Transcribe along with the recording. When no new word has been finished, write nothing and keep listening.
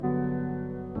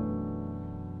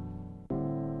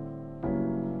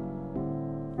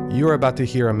You are about to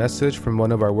hear a message from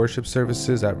one of our worship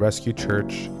services at Rescue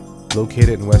Church,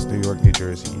 located in West New York, New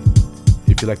Jersey.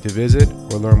 If you'd like to visit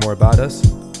or learn more about us,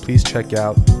 please check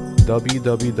out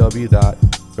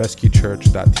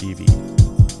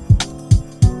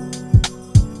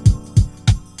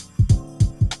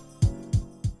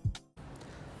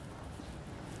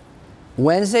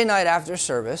Wednesday night after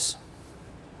service,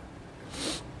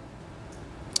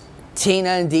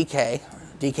 Tina and DK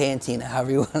and Tina,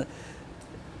 however you want,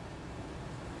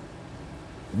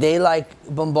 they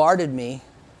bombarded me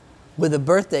with a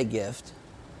birthday gift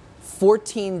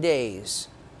 14 days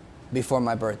before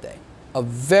my birthday. A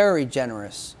very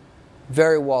generous,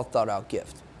 very well thought out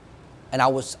gift. And I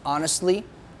was honestly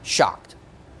shocked.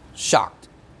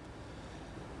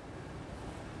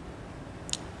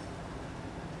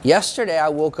 Yesterday I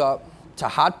woke up to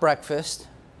hot breakfast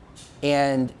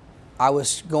and I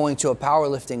was going to a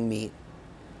powerlifting meet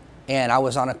and I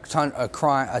was on a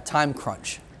time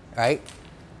crunch, right?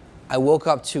 I woke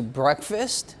up to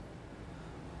breakfast,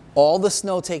 all the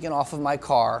snow taken off of my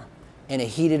car, and a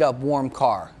heated up warm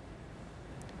car.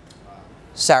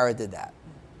 Sarah did that.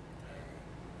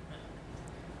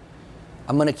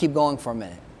 I'm going to keep going for a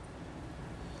minute.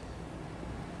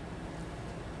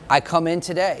 I come in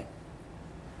today,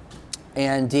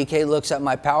 and DK looks at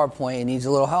my PowerPoint and needs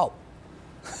a little help.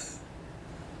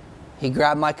 He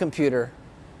grabbed my computer,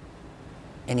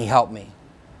 and he helped me.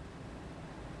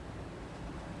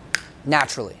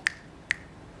 Naturally.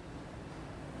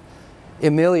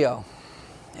 Emilio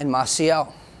and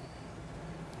Maciel,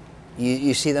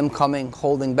 you see them coming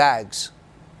holding bags.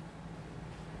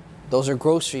 Those are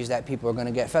groceries that people are going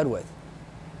to get fed with.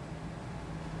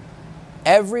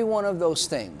 Every one of those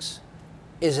things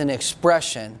is an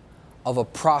expression of a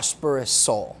prosperous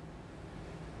soul.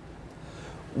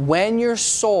 When your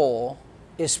soul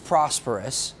is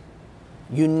prosperous,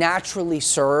 you naturally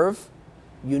serve,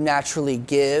 you naturally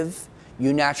give,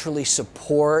 you naturally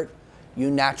support, you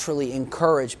naturally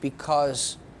encourage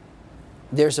because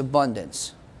there's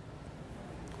abundance.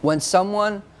 When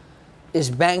someone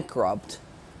is bankrupt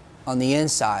on the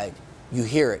inside, you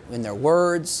hear it in their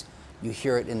words, you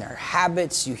hear it in their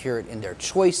habits, you hear it in their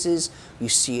choices, you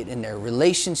see it in their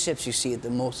relationships, you see it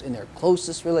the most in their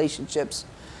closest relationships.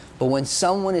 But when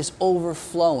someone is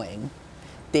overflowing,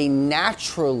 they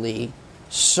naturally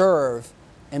serve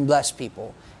and bless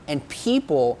people. And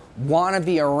people want to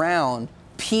be around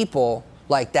people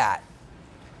like that.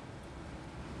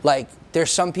 Like,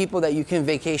 there's some people that you can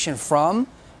vacation from,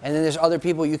 and then there's other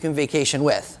people you can vacation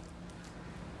with.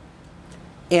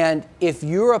 And if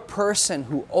you're a person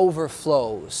who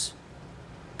overflows,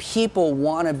 people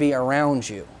want to be around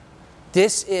you.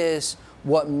 This is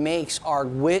what makes our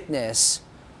witness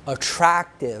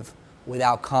attractive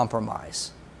without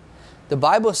compromise. The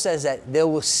Bible says that they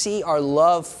will see our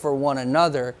love for one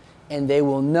another and they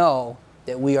will know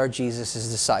that we are Jesus'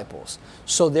 disciples.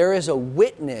 So there is a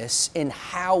witness in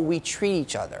how we treat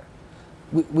each other.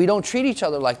 We don't treat each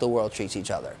other like the world treats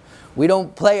each other. We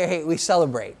don't play or hate, we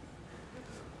celebrate.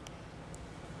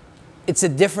 It's a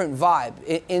different vibe.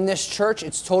 In this church,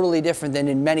 it's totally different than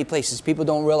in many places. People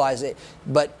don't realize it.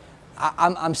 But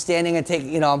I'm standing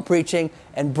and I'm preaching,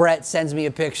 and Brett sends me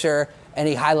a picture and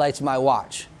he highlights my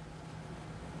watch.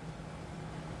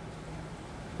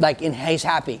 He's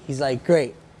happy. He's like,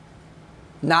 great.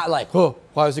 Not like, oh,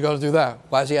 why is he going to do that?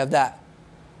 Why does he have that?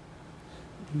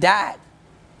 That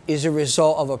is a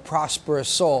result of a prosperous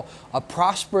soul. A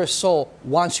prosperous soul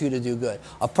wants you to do good.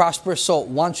 A prosperous soul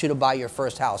wants you to buy your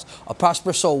first house. A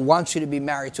prosperous soul wants you to be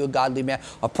married to a godly man.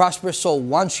 A prosperous soul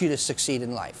wants you to succeed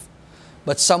in life.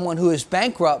 But someone who is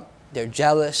bankrupt, they're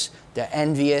jealous, they're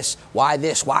envious. Why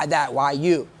this? Why that? Why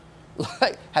you?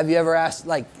 Have you ever asked?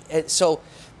 So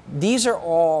these are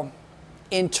all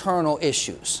internal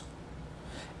issues.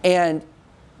 And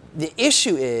the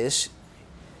issue is,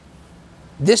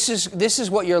 this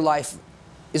is what your life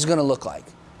is going to look like.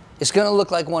 It's going to look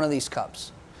like one of these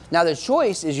cups. Now the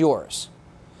choice is yours.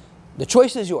 The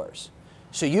choice is yours.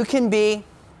 So you can be,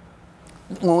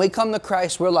 when we come to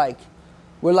Christ, we're like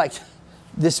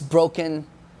this broken,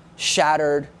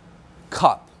 shattered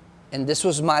cup. And this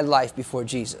was my life before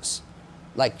Jesus.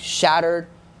 Like shattered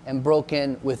and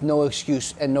broken with no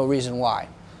excuse and no reason why.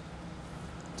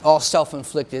 All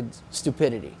self-inflicted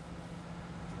stupidity.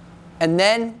 And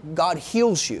then God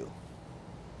heals you.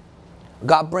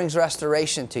 God brings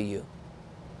restoration to you.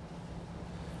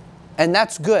 And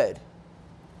that's good.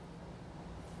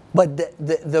 But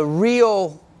the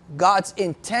real God's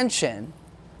intention,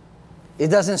 it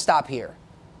doesn't stop here.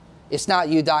 It's not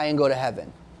you die and go to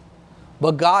heaven.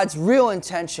 But God's real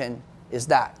intention is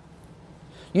that.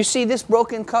 You see this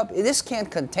broken cup, this can't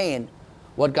contain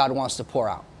what God wants to pour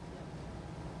out.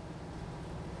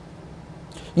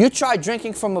 You try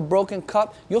drinking from a broken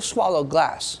cup, you'll swallow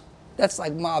glass. That's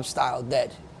like mob style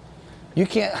dead. You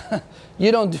can't,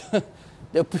 you don't,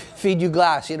 they'll feed you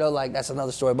glass, you know, like that's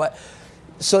another story. But,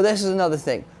 so this is another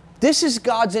thing. This is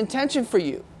God's intention for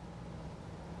you.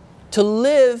 To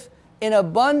live in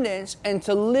abundance and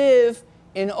to live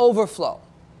in overflow.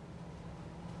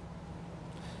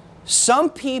 Some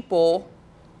people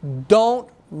don't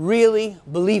really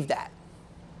believe that.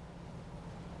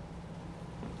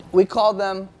 We call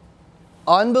them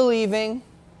unbelieving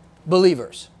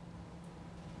believers.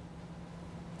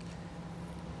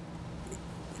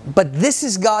 But this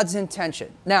is God's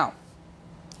intention. Now,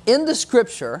 in the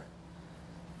scripture,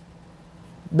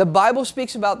 the Bible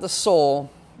speaks about the soul,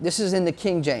 this is in the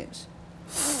King James,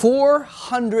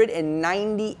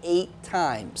 498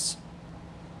 times.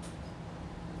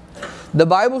 The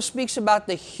Bible speaks about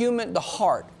the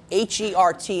heart,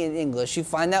 H-E-R-T in English, you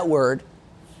find that word,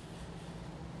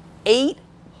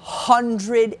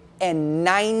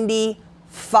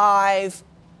 895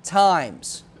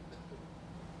 times.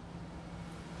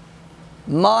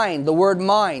 Mind, the word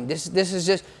mind, this is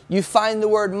just, you find the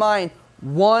word mind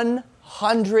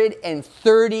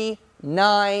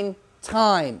 139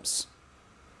 times.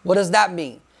 What does that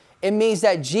mean? It means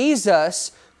that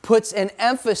Jesus puts an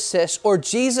emphasis, or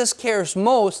Jesus cares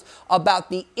most about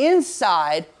the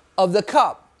inside of the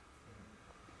cup.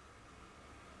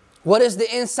 What is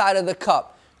the inside of the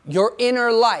cup? Your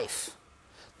inner life.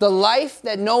 The life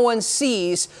that no one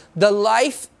sees, the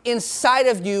life inside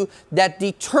of you that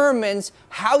determines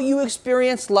how you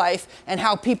experience life and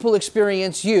how people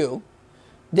experience you.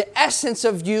 The essence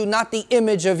of you, not the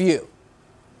image of you.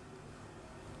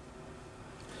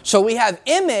 So we have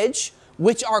image,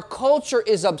 which our culture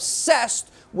is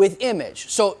obsessed with image.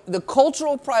 So the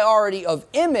cultural priority of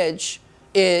image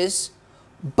is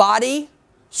body,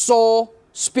 soul,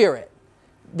 spirit.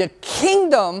 The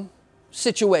kingdom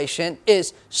situation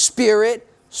is spirit,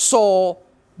 soul,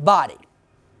 body.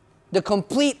 The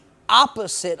complete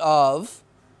opposite of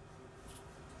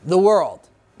the world.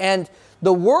 And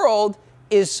the world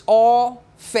is all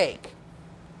fake.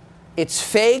 It's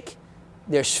fake.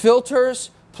 There's filters,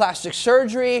 plastic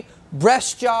surgery,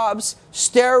 breast jobs,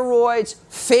 steroids,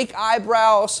 fake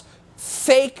eyebrows,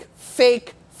 fake,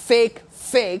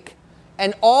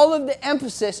 and all of the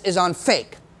emphasis is on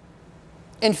fake.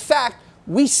 In fact,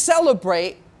 we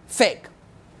celebrate fake.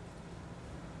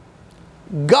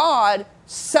 God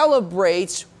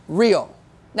celebrates real.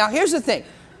 Now here's the thing.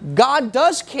 God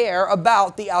does care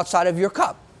about the outside of your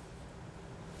cup.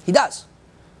 He does.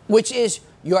 Which is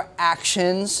your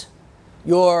actions,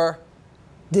 your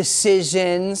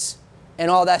decisions,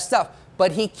 and all that stuff.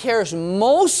 But He cares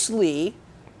mostly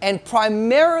and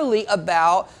primarily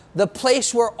about the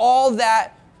place where all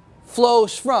that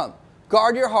flows from.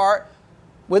 Guard your heart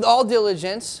with all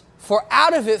diligence, for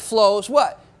out of it flows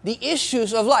what? The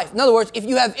issues of life. In other words, if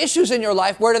you have issues in your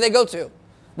life, where do they go to?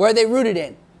 Where are they rooted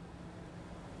in?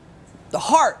 The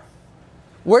heart.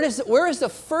 Where is the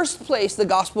first place the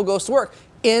gospel goes to work?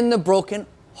 In the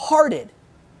broken-hearted.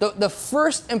 The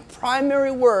first and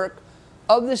primary work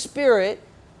of the Spirit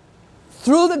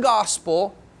through the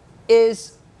gospel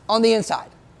is on the inside.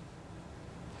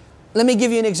 Let me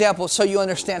give you an example so you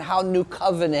understand how new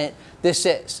covenant this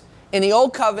is. In the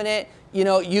old covenant,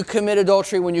 you commit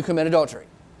adultery when you commit adultery.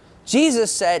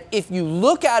 Jesus said, if you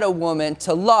look at a woman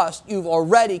to lust, you've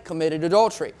already committed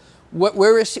adultery.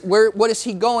 What is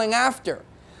He going after?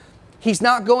 He's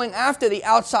not going after the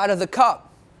outside of the cup.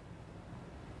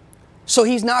 So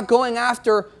He's not going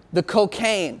after the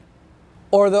cocaine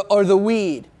or the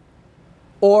weed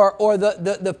or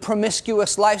the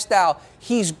promiscuous lifestyle.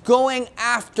 He's going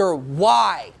after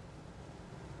why.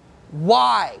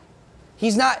 Why?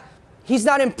 He's not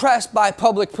impressed by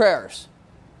public prayers.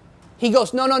 He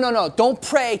goes, no, don't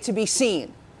pray to be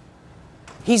seen.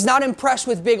 He's not impressed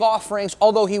with big offerings,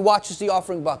 although He watches the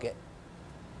offering bucket.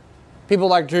 People are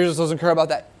like, Jesus doesn't care about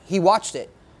that. He watched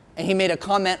it, and He made a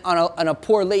comment on a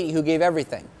poor lady who gave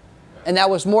everything. And that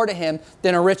was more to Him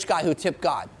than a rich guy who tipped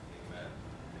God.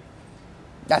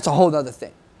 That's a whole other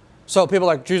thing. So people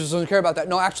are like, Jesus doesn't care about that.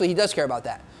 No, actually, He does care about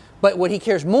that. But what He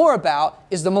cares more about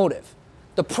is the motive.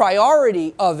 The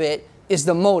priority of it is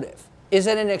the motive. Is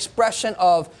it an expression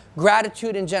of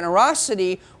gratitude and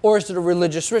generosity, or is it a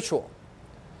religious ritual?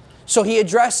 So He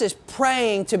addresses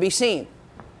praying to be seen,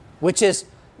 which is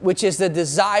the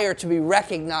desire to be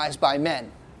recognized by men.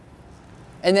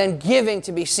 And then giving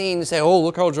to be seen and say, oh,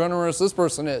 look how generous this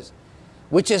person is,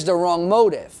 which is the wrong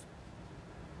motive.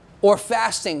 Or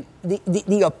fasting,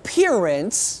 the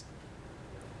appearance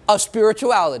of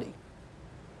spirituality.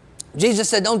 Jesus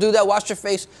said, don't do that. Wash your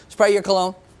face. Spray your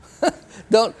cologne.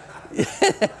 Don't.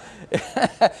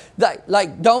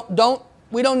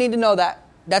 We don't need to know that.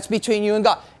 That's between you and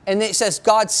God. And it says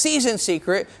God sees in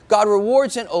secret. God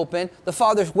rewards in open. The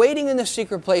Father's waiting in the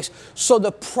secret place. So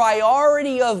the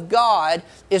priority of God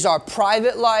is our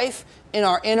private life, in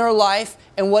our inner life,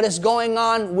 and what is going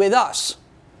on with us.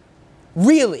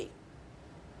 Really.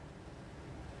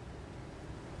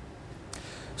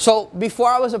 So before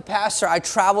I was a pastor, I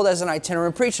traveled as an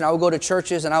itinerant preacher. And I would go to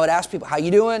churches and I would ask people, how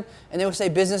you doing? And they would say,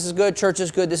 business is good, church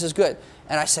is good, this is good.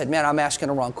 And I said, man, I'm asking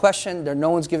the wrong question. No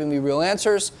one's giving me real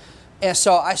answers. And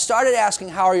so I started asking,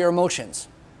 how are your emotions?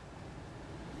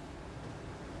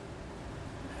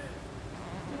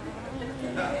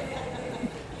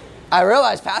 I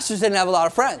realized pastors didn't have a lot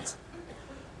of friends.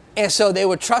 And so they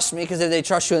would trust me, because if they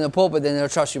trust you in the pulpit, then they'll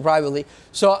trust you privately.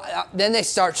 So then they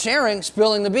start sharing,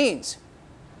 spilling the beans.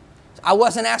 I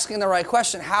wasn't asking the right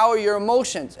question. How are your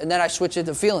emotions? And then I switch it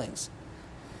to feelings.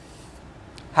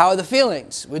 How are the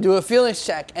feelings? We do a feelings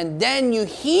check. And then you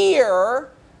hear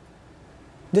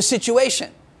the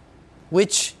situation,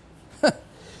 which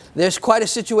there's quite a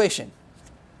situation.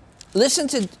 Listen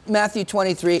to Matthew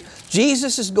 23.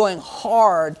 Jesus is going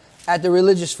hard at the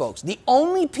religious folks. The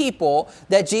only people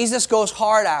that Jesus goes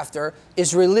hard after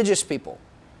is religious people.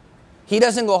 He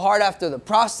doesn't go hard after the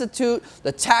prostitute,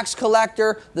 the tax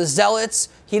collector, the zealots.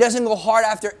 He doesn't go hard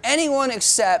after anyone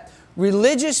except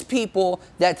religious people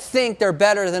that think they're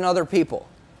better than other people.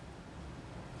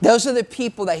 Those are the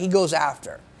people that he goes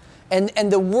after.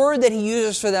 And the word that he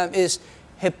uses for them is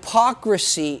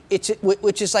hypocrisy,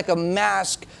 which is like a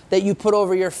mask that you put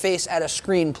over your face at a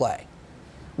screenplay,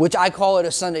 which I call it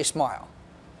a Sunday smile.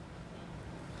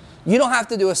 You don't have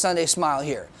to do a Sunday smile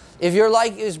here. If your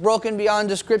life is broken beyond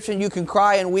description, you can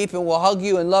cry and weep and we'll hug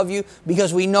you and love you,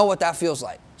 because we know what that feels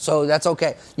like. So that's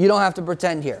okay. You don't have to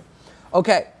pretend here.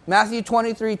 Okay, Matthew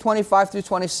 23, 25 through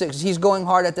 26. He's going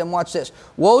hard at them. Watch this.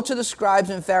 Woe to the scribes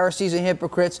and Pharisees and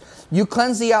hypocrites. You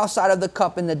cleanse the outside of the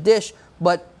cup and the dish,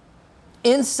 but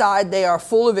inside they are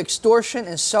full of extortion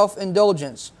and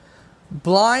self-indulgence.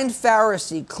 Blind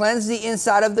Pharisee, cleanse the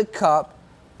inside of the cup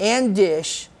and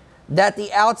dish, that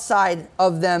the outside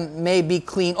of them may be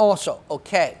clean also.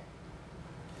 Okay.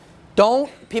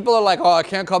 People are like, oh, I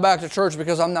can't come back to church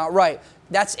because I'm not right.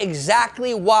 That's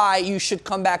exactly why you should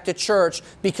come back to church,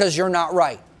 because you're not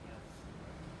right.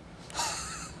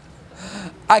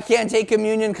 I can't take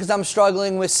communion because I'm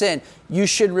struggling with sin. You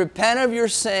should repent of your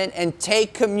sin and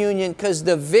take communion, because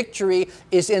the victory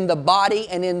is in the body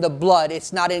and in the blood.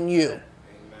 It's not in you.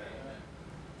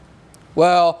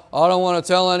 Well, I don't want to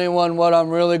tell anyone what I'm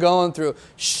really going through.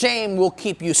 Shame will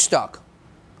keep you stuck.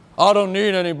 I don't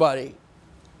need anybody.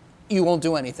 You won't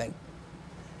do anything.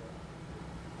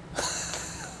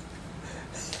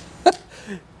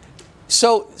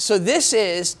 So this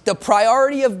is the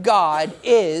priority of God,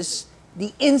 is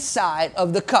the inside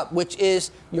of the cup, which is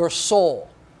your soul.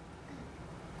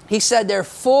 He said they're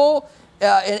full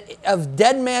of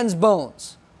dead man's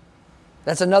bones.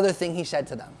 That's another thing he said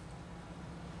to them.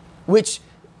 Which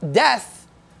death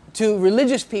to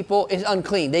religious people is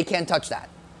unclean. They can't touch that.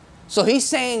 So he's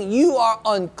saying you are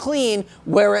unclean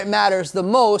where it matters the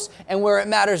most, and where it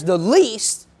matters the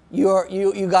least, you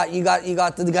got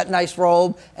the nice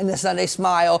robe and the Sunday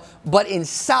smile, but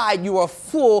inside you are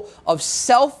full of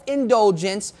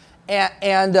self-indulgence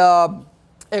and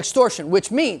extortion,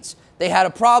 which means they had a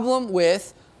problem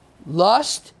with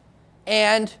lust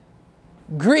and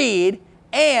greed,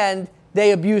 and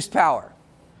they abused power.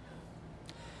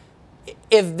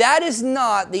 If that is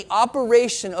not the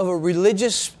operation of a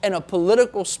religious and a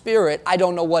political spirit, I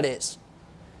don't know what is.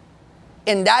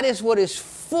 And that is what is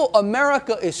full.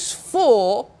 America is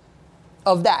full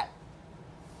of that.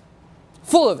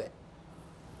 Full of it.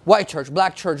 White church,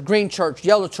 black church, green church,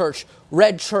 yellow church,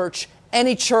 red church,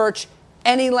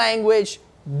 any language.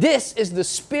 This is the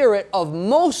spirit of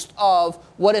most of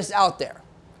what is out there.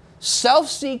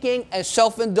 Self-seeking and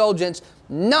self-indulgence,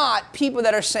 not people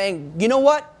that are saying, you know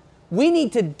what? We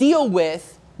need to deal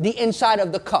with the inside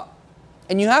of the cup.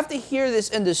 And you have to hear this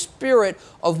in the spirit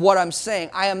of what I'm saying.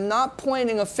 I am not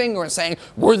pointing a finger and saying,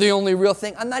 we're the only real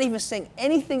thing. I'm not even saying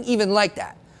anything even like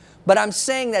that. But I'm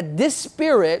saying that this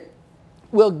spirit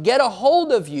will get a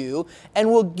hold of you and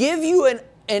will give you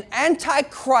an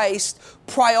antichrist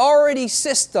priority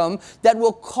system that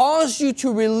will cause you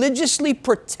to religiously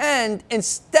pretend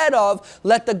instead of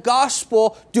let the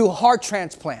gospel do heart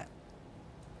transplant.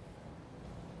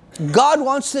 God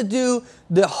wants to do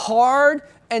the hard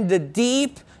and the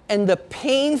deep and the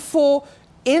painful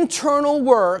internal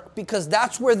work, because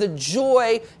that's where the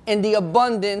joy and the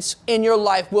abundance in your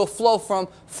life will flow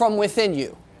from within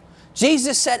you.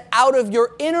 Jesus said, out of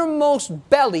your innermost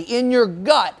belly, in your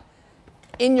gut,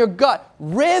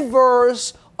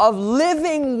 rivers of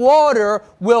living water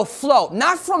will flow.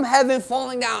 Not from heaven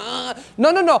falling down.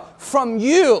 No. From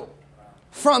you.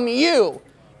 From you.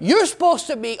 You're supposed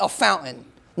to be a fountain.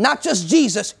 Not just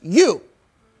Jesus, you.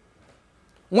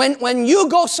 When you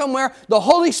go somewhere, the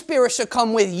Holy Spirit should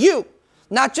come with you.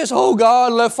 Not just, oh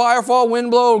God, let fire fall,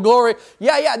 wind blow, glory.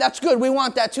 Yeah, that's good. We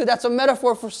want that too. That's a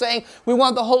metaphor for saying we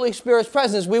want the Holy Spirit's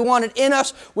presence. We want it in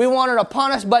us. We want it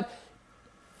upon us. But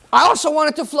I also want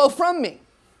it to flow from me.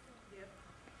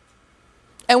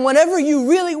 And whatever you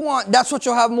really want, that's what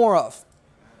you'll have more of.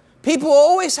 People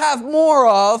always have more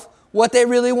of what they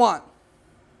really want.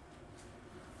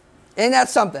 Ain't that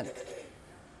something?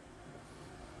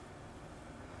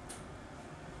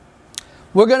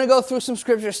 We're going to go through some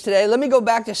scriptures today. Let me go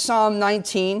back to Psalm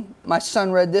 19. My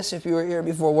son read this if you were here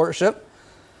before worship.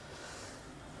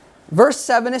 Verse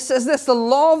 7, it says this, the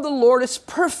law of the Lord is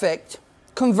perfect,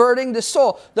 converting the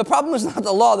soul. The problem is not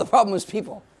the law, the problem is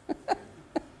people.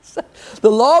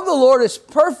 The law of the Lord is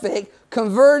perfect,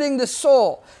 converting the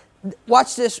soul.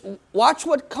 Watch this. Watch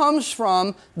what comes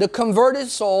from the converted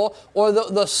soul, or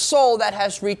the soul that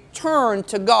has returned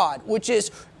to God, which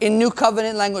is in New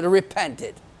Covenant language,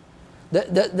 repented.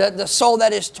 The soul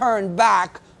that is turned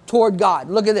back toward God.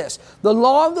 Look at this. The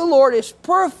law of the Lord is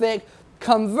perfect,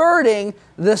 converting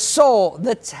the soul.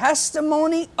 The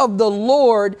testimony of the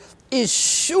Lord is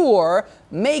sure,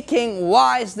 making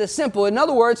wise the simple. In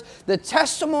other words, the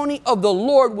testimony of the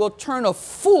Lord will turn a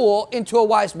fool into a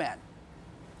wise man.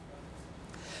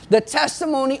 The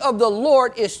testimony of the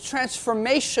Lord is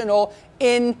transformational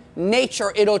in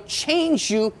nature. It'll change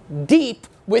you deep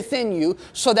within you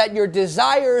so that your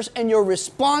desires and your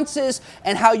responses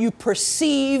and how you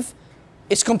perceive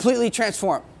is completely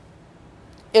transformed.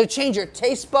 It'll change your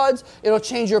taste buds. It'll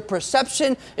change your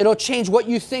perception. It'll change what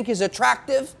you think is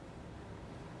attractive.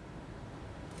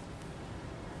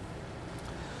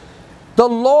 The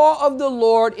law of the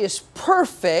Lord is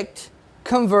perfect,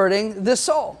 converting the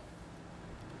soul.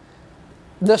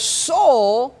 The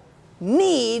soul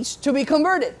needs to be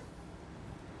converted.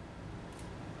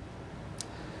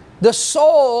 The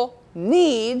soul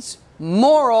needs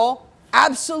moral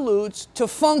absolutes to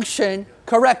function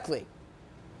correctly.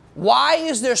 Why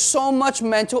is there so much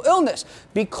mental illness?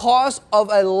 Because of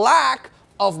a lack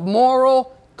of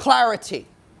moral clarity.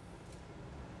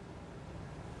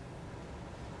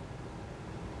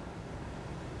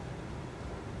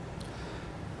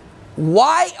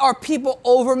 Why are people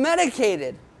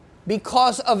over-medicated?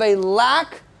 Because of a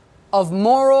lack of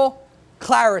moral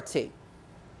clarity.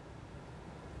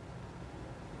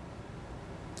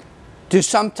 Do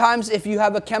sometimes, if you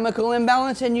have a chemical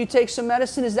imbalance and you take some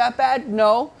medicine, is that bad?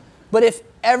 No. But if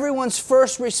everyone's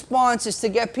first response is to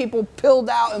get people pilled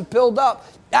out and pilled up,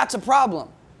 that's a problem.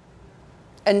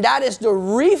 And that is the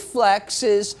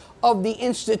reflexes of the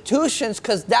institutions,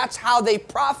 because that's how they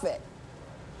profit.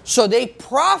 So they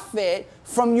profit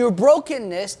from your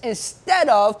brokenness instead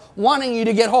of wanting you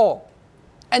to get whole.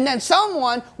 And then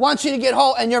someone wants you to get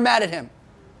whole and you're mad at him.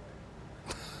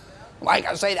 Why you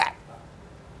gotta say that?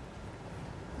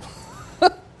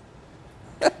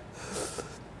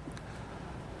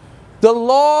 The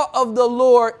law of the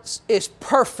Lord is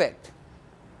perfect.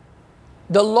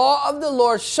 The law of the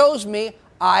Lord shows me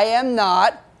I am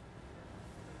not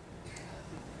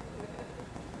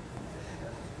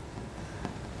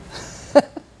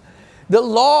the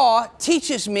law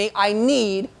teaches me I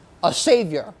need a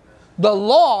Savior. The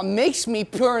law makes me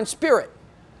pure in spirit.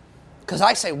 Because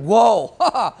I say, whoa,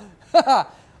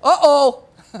 uh-oh.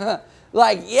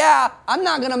 Like, yeah, I'm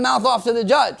not going to mouth off to the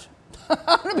judge.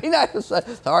 I'm going to be nice.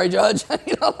 Sorry, judge.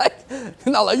 Like,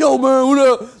 yo, man,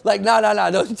 what up? Like, no.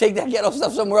 Don't take that ghetto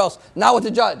stuff somewhere else. Not with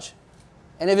the judge.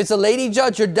 And if it's a lady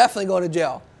judge, you're definitely going to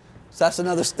jail. So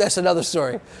that's another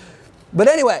story. But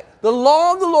anyway, the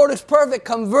law of the Lord is perfect,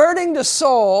 converting the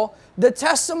soul. The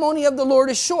testimony of the Lord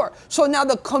is sure. So now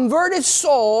the converted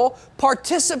soul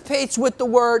participates with the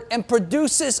word and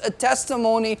produces a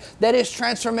testimony that is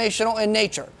transformational in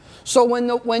nature. So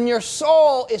when your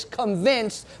soul is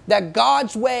convinced that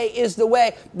God's way is the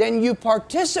way, then you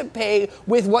participate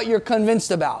with what you're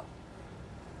convinced about.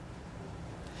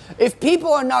 If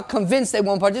people are not convinced, they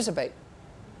won't participate.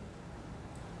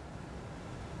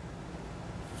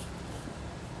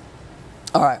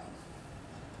 All right.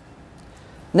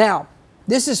 Now,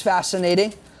 this is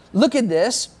fascinating. Look at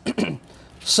this.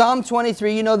 Psalm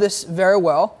 23, you know this very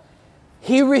well.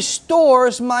 He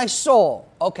restores my soul.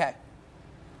 Okay.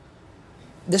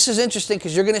 This is interesting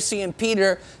because you're going to see in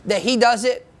Peter that he does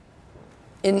it.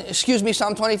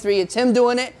 Psalm 23, it's him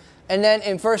doing it. And then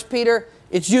in 1 Peter,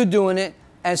 It's you doing it.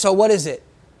 And so what is it?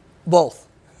 Both.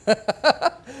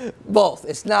 Both.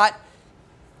 It's not,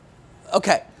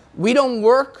 okay, we don't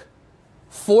work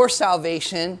for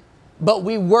salvation, but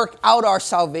we work out our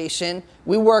salvation.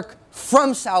 We work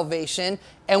from salvation,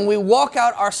 and we walk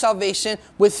out our salvation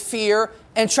with fear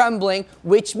and trembling,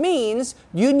 which means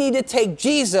you need to take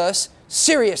Jesus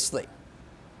seriously.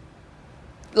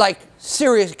 Like,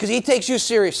 serious, because he takes you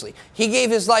seriously. He gave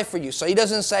his life for you. So he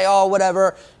doesn't say, oh,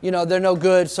 whatever, they're no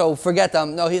good, so forget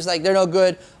them. No, he's like, they're no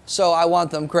good, so I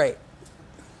want them. Great.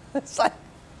 It's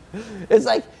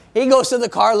like he goes to the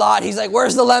car lot. He's like,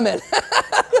 where's the lemon?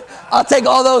 I'll take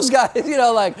all those guys.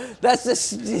 That's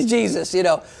just Jesus,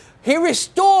 He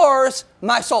restores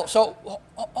my soul. So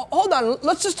hold on.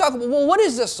 Let's just talk about, well, what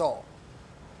is the soul?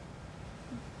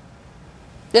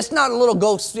 It's not a little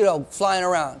ghost, flying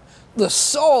around. The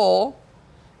soul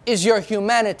is your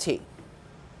humanity.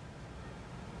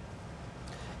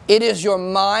 It is your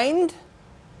mind,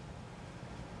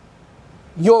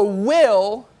 your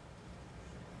will,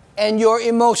 and your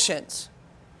emotions.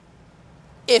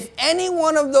 If any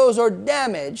one of those are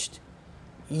damaged,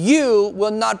 you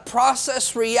will not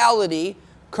process reality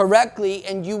correctly,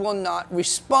 and you will not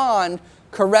respond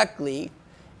correctly,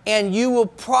 and you will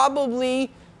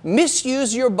probably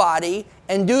misuse your body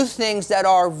and do things that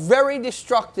are very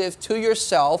destructive to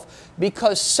yourself,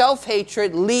 because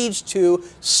self-hatred leads to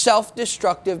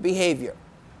self-destructive behavior.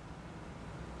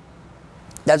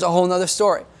 That's a whole nother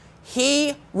story.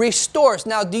 He restores.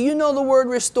 Now, do you know the word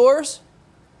restores?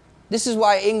 This is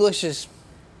why English is...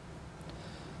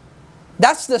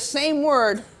 That's the same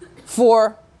word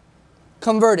for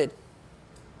converted.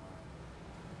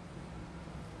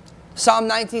 Psalm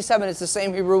 19:7 is the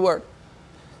same Hebrew word.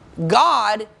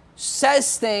 God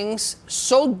says things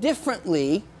so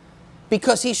differently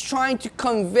because he's trying to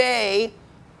convey,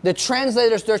 the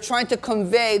translators, they're trying to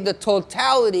convey the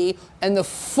totality and the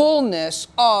fullness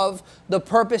of the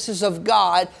purposes of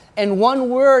God. And one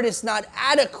word is not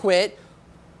adequate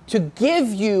to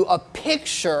give you a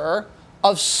picture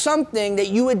of something that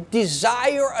you would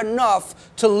desire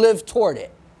enough to live toward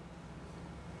it.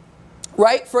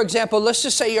 Right? For example, let's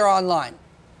just say you're online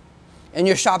and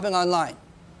you're shopping online.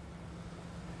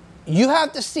 You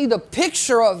have to see the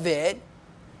picture of it.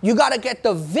 You got to get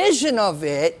the vision of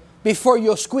it before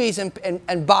you'll squeeze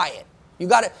and buy it. You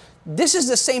got to. This is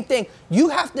the same thing. You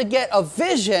have to get a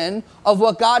vision of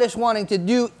what God is wanting to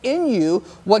do in you,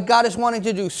 what God is wanting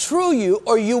to do through you,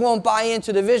 or you won't buy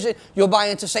into the vision. You'll buy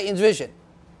into Satan's vision.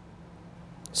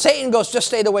 Satan goes, just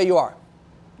stay the way you are.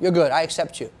 You're good. I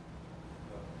accept you.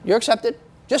 You're accepted.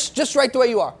 Just right the way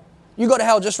you are. You go to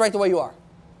hell just right the way you are.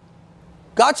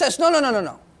 God says,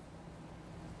 no.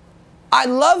 I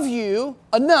love you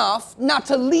enough not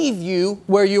to leave you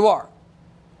where you are.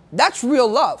 That's real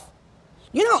love.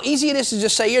 You know how easy it is to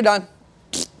just say, you're done.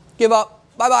 Give up.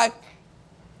 Bye-bye.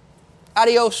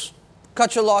 Adios.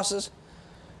 Cut your losses.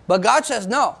 But God says,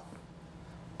 no.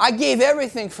 I gave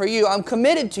everything for you. I'm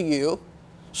committed to you.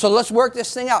 So let's work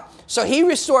this thing out. So he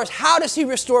restores. How does he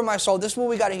restore my soul? This is what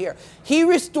we got to hear. He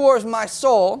restores my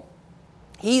soul.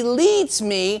 He leads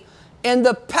me in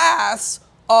the paths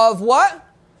of what?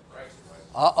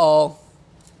 Uh-oh.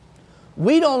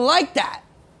 We don't like that.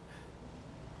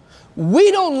 We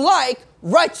don't like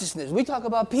righteousness. We talk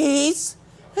about peace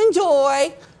and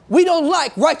joy. We don't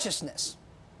like righteousness.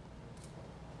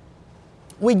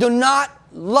 We do not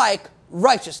like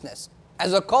righteousness.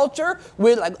 As a culture,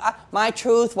 we're like, my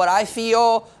truth, what I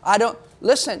feel, I don't...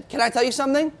 Listen, can I tell you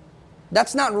something?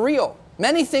 That's not real.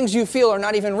 Many things you feel are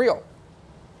not even real.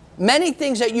 Many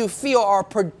things that you feel are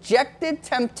projected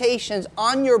temptations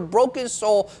on your broken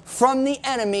soul from the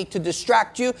enemy to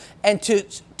distract you and to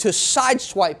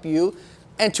sideswipe you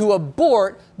and to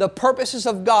abort the purposes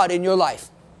of God in your life.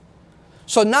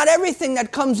 So not everything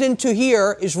that comes into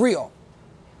here is real.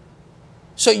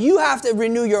 So you have to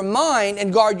renew your mind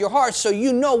and guard your heart so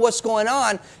you know what's going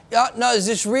on. No, is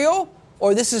this real?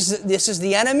 Or this is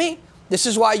the enemy? This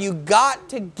is why you got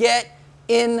to get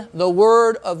in the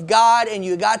Word of God, and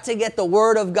you got to get the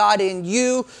Word of God in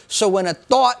you, so when a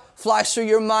thought flies through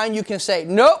your mind, you can say,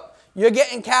 nope, you're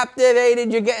getting captivated,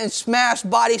 you're getting smashed,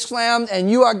 body slammed, and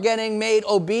you are getting made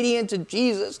obedient to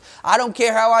Jesus. I don't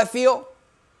care how I feel.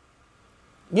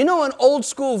 You know an old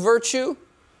school virtue?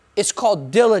 It's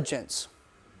called diligence.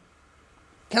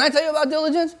 Can I tell you about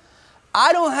diligence?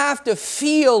 I don't have to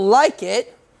feel like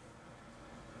it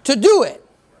to do it.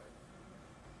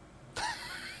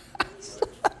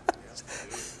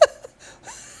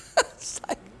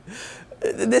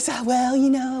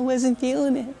 I wasn't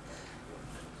feeling it.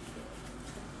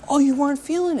 Oh, you weren't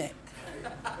feeling it.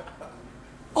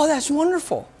 Oh, that's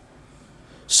wonderful.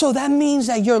 So that means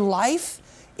that your life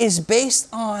is based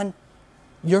on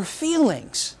your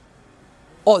feelings.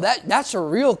 Oh, that's a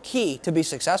real key to be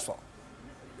successful.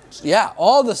 Yeah,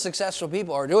 all the successful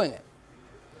people are doing it.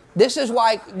 This is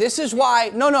why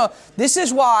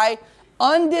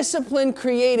undisciplined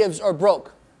creatives are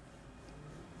broke.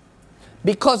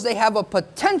 Because they have a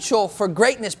potential for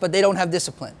greatness, but they don't have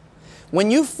discipline. When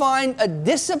you find a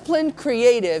disciplined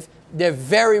creative, they're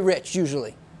very rich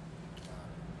usually.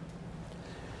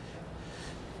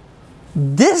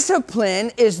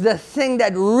 Discipline is the thing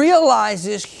that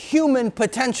realizes human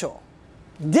potential.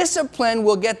 Discipline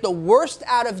will get the worst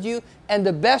out of you and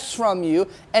the best from you,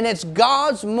 and it's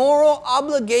God's moral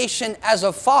obligation as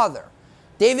a father.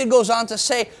 David goes on to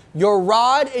say, your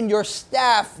rod and your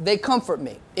staff, they comfort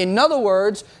me. In other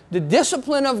words, the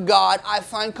discipline of God I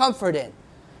find comfort in.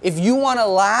 If you want to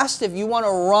last, if you want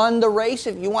to run the race,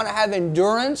 if you want to have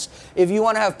endurance, if you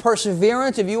want to have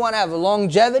perseverance, if you want to have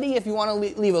longevity, if you want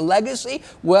to leave a legacy,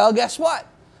 well, guess what?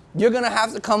 You're going to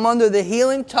have to come under the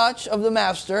healing touch of the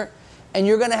Master, and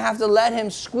you're going to have to let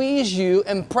Him squeeze you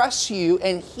and press you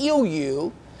and heal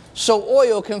you so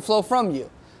oil can flow from you.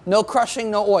 No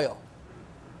crushing, no oil.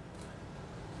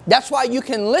 That's why you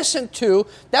can listen to,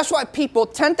 that's why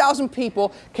 10,000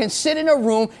 people can sit in a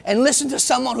room and listen to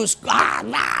someone who's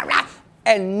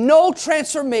and no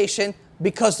transformation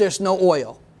because there's no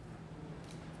oil.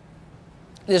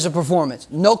 There's a performance.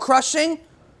 No crushing,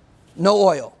 no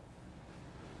oil.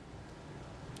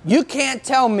 You can't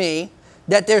tell me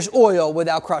that there's oil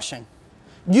without crushing.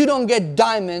 You don't get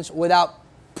diamonds without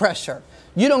pressure.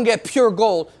 You don't get pure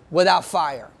gold without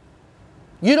fire.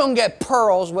 You don't get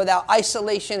pearls without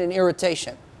isolation and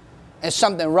irritation and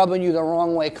something rubbing you the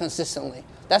wrong way consistently.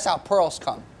 That's how pearls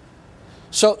come.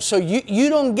 So you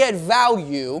don't get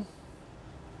value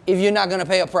if you're not going to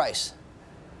pay a price.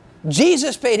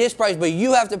 Jesus paid His price, but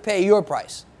you have to pay your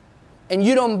price. And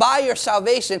you don't buy your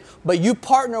salvation, but you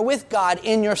partner with God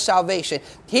in your salvation.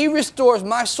 He restores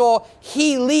my soul.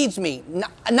 He leads me.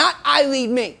 Not I lead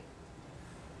me.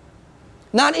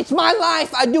 Not, it's my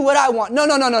life, I do what I want. No.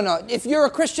 If you're a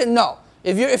Christian, no.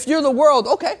 If you're the world,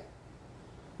 okay.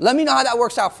 Let me know how that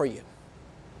works out for you.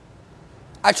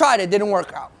 I tried it, didn't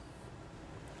work out.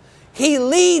 He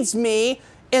leads me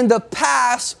in the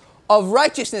path of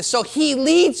righteousness. So He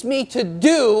leads me to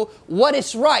do what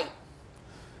is right.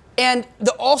 And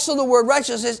also the word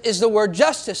righteousness is the word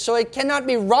justice. So it cannot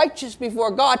be righteous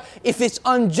before God if it's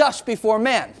unjust before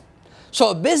man.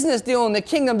 So a business deal in the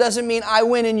kingdom doesn't mean I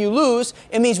win and you lose.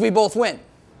 It means we both win.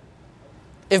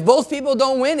 If both people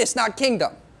don't win, it's not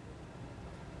kingdom.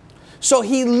 So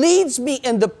He leads me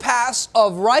in the paths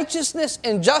of righteousness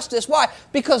and justice. Why?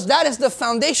 Because that is the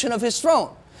foundation of His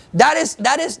throne. That is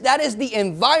the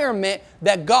environment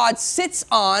that God sits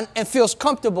on and feels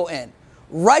comfortable in.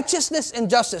 Righteousness and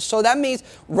justice. So that means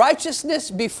righteousness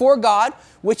before God,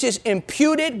 which is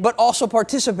imputed but also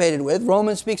participated with.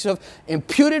 Romans speaks of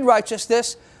imputed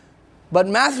righteousness, but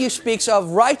Matthew speaks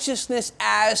of righteousness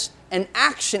as an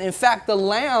action. In fact, the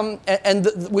Lamb,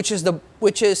 which is the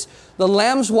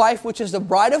Lamb's wife, which is the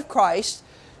bride of Christ,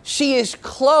 she is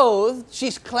clothed,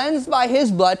 she's cleansed by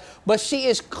His blood, but she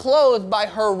is clothed by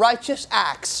her righteous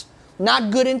acts.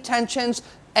 Not good intentions,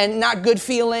 and not good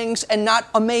feelings, and not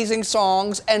amazing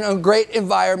songs, and a great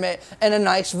environment, and a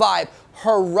nice vibe.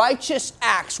 Her righteous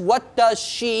acts, what does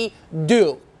she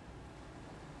do?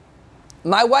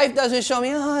 My wife doesn't show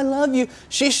me, oh, I love you.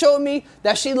 She showed me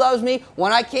that she loves me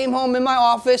when I came home in my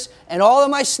office, and all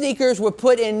of my sneakers were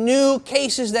put in new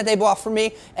cases that they bought for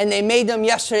me, and they made them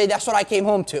yesterday. That's what I came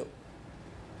home to.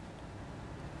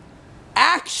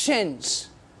 Actions,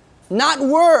 not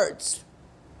words.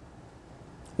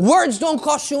 Words don't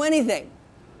cost you anything.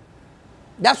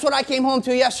 That's what I came home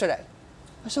to yesterday.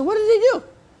 I said, what did they do?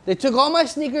 They took all my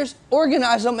sneakers,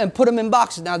 organized them, and put them in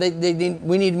boxes. Now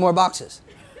we need more boxes.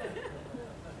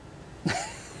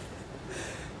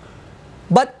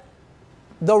 But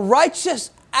the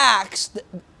righteous acts,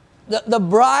 the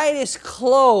bride is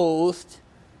clothed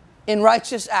in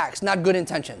righteous acts, not good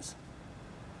intentions.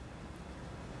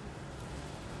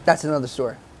 That's another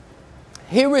story.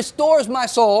 He restores my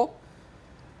soul.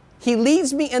 He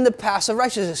leads me in the path of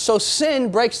righteousness. So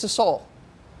sin breaks the soul.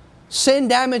 Sin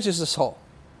damages the soul.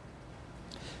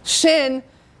 Sin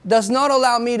does not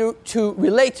allow me to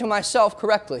relate to myself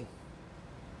correctly.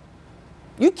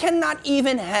 You cannot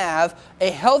even have a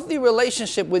healthy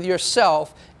relationship with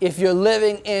yourself if you're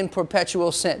living in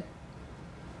perpetual sin.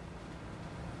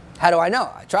 How do I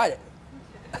know? I tried it.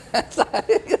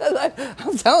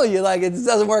 I'm telling you, it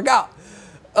doesn't work out.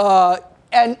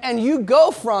 And you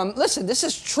go from, listen, this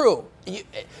is true.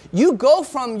 You go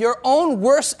from your own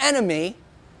worst enemy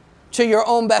to your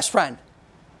own best friend.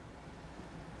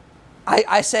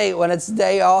 I say when it's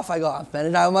day off, I go, I'm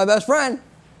spending time with my best friend.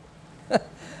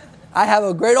 I have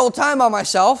a great old time by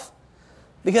myself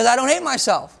because I don't hate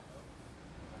myself.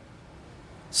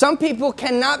 Some people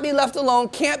cannot be left alone,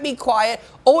 can't be quiet,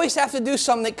 always have to do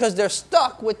something because they're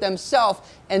stuck with themselves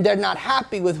and they're not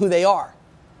happy with who they are.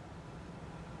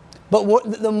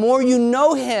 But the more you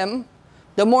know Him,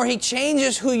 the more He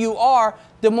changes who you are,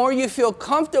 the more you feel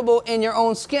comfortable in your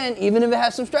own skin, even if it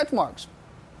has some stretch marks.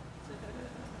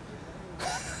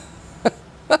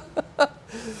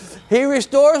 He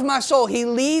restores my soul. He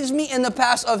leads me in the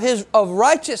path of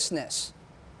righteousness.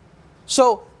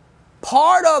 So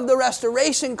part of the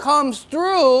restoration comes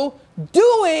through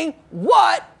doing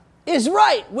what is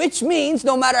right, which means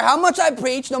no matter how much I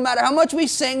preach, no matter how much we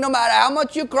sing, no matter how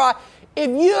much you cry, if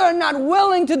you are not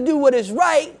willing to do what is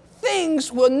right, things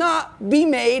will not be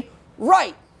made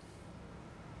right.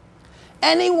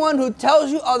 Anyone who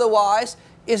tells you otherwise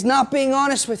is not being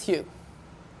honest with you.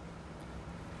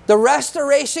 The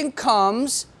restoration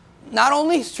comes not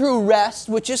only through rest,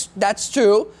 that's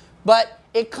true, but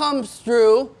it comes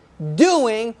through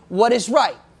doing what is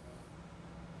right.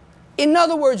 In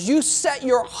other words, you set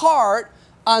your heart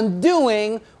on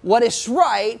doing what is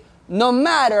right no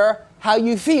matter how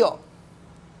you feel.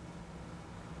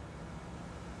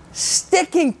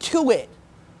 Sticking to it.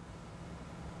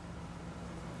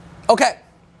 Okay.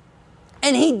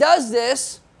 And He does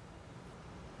this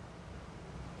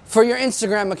for your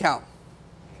Instagram account.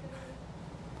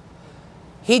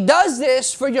 He does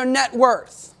this for your net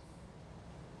worth.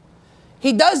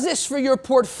 He does this for your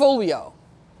portfolio.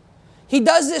 He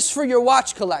does this for your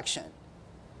watch collection.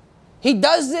 He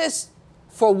does this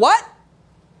for what?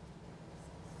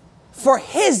 For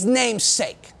His name's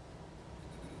sake.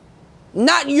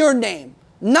 Not your name,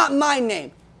 not my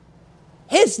name.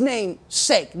 His name's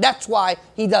sake. That's why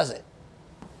He does it.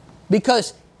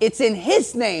 Because it's in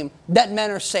His name that men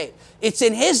are saved. It's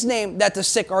in His name that the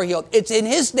sick are healed. It's in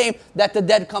His name that the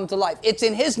dead come to life. It's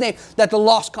in His name that the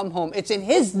lost come home. It's in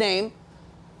His name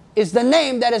is the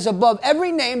name that is above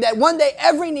every name, that one day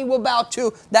every knee will bow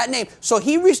to that name. So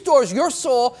He restores your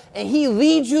soul and He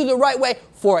leads you the right way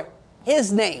for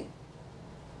His name.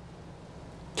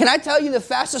 Can I tell you the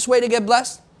fastest way to get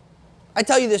blessed? I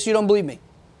tell you this, you don't believe me.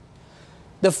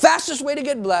 The fastest way to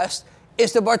get blessed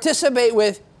is to participate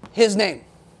with His name.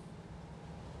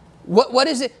 What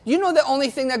is it? You know the only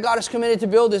thing that God is committed to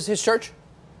build is His church?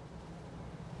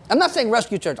 I'm not saying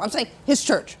Rescue Church. I'm saying His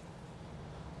church.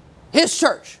 His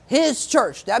church. His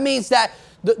church. That means that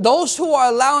those who are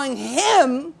allowing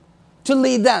Him to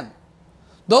lead them,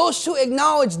 those who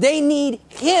acknowledge they need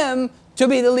Him to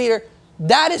be the leader,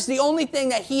 that is the only thing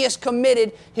that He has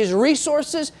committed His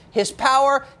resources, His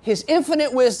power, His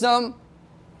infinite wisdom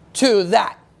to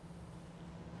that.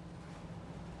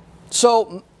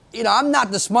 So, I'm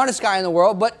not the smartest guy in the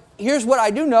world, but here's what I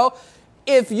do know.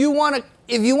 If you want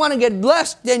to get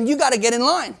blessed, then you got to get in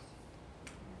line.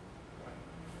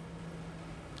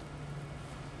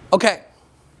 Okay.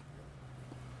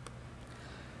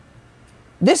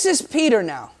 This is Peter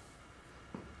now.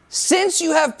 Since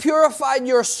you have purified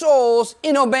your souls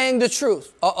in obeying the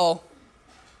truth. Uh-oh.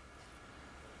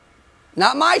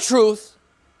 Not my truth.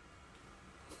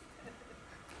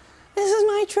 This is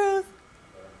my truth.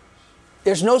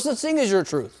 There's no such thing as your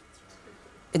truth.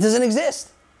 It doesn't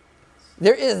exist.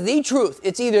 There is the truth.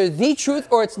 It's either the truth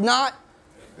or it's not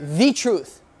the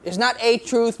truth. It's not a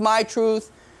truth, my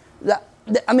truth.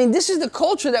 This is the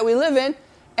culture that we live in.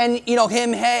 And,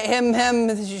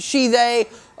 him, she, they.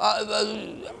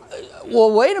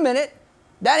 Well, wait a minute.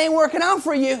 That ain't working out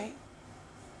for you.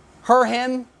 Her,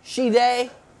 him, she,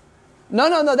 they.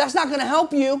 No. That's not going to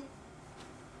help you.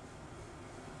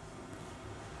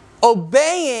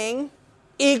 Obeying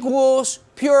equals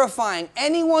purifying.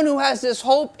 Anyone who has this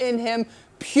hope in Him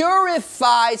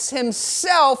purifies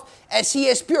himself as He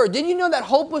is pure. Did you know that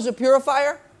hope was a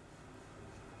purifier?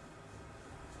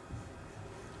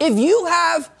 If you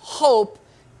have hope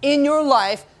in your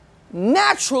life,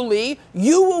 naturally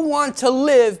you will want to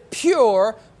live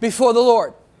pure before the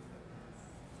Lord.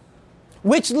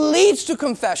 Which leads to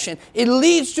confession. It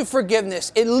leads to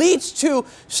forgiveness. It leads to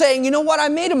saying, you know what, I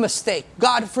made a mistake.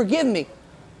 God, forgive me.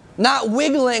 Not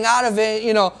wiggling out of it,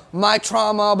 my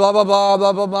trauma, blah, blah, blah,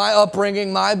 blah, blah, my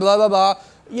upbringing, my blah, blah, blah.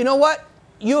 You know what?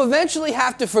 You eventually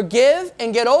have to forgive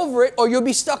and get over it or you'll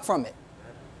be stuck from it.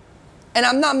 And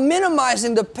I'm not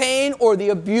minimizing the pain or the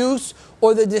abuse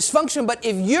or the dysfunction, but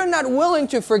if you're not willing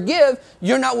to forgive,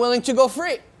 you're not willing to go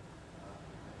free.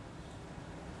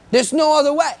 There's no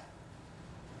other way.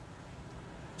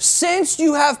 Since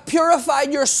you have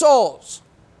purified your souls.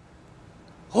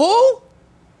 Who?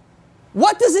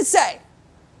 What does it say?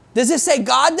 Does it say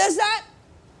God does that?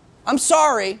 I'm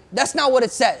sorry, that's not what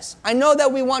it says. I know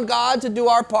that we want God to do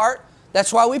our part.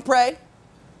 That's why we pray.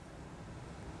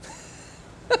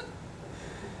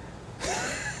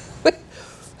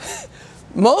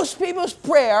 Most people's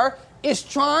prayer is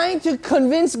trying to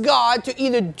convince God to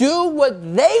either do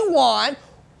what they want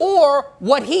or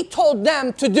what He told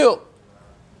them to do.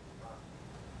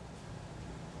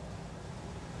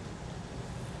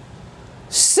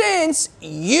 Since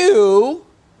you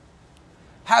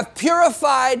have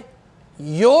purified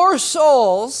your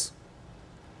souls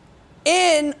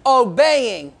in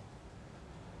obeying.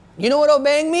 You know what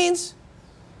obeying means?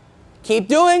 Keep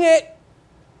doing it.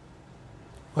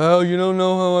 Well, you don't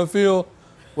know how I feel.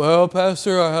 Well,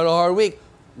 Pastor, I had a hard week.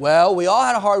 Well, we all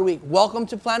had a hard week. Welcome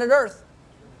to planet Earth.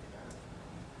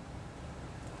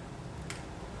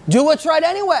 Do what's right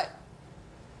anyway.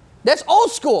 That's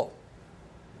old school.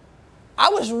 I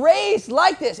was raised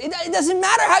like this. It doesn't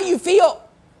matter how you feel.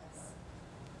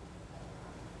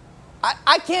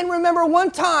 I can't remember one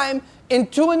time in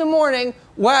 2 a.m.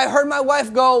 when I heard my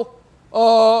wife go,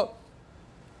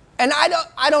 and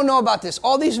I don't know about this.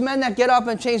 All these men that get up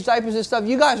and change diapers and stuff,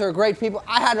 you guys are great people.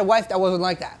 I had a wife that wasn't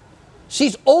like that.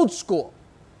 She's old school.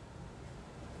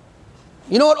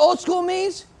 You know what old school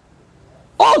means?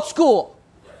 Old school.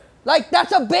 Like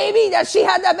that's a baby, that she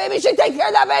had that baby, she take care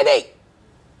of that baby.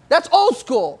 That's old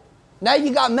school. Now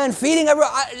you got men feeding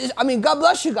everyone. I mean, God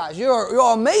bless you guys. You're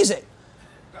amazing.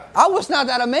 I was not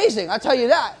that amazing, I'll tell you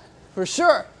that, for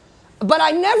sure. But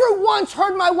I never once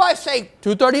heard my wife say,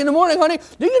 2:30 in the morning, honey,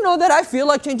 do you know that I feel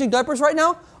like changing diapers right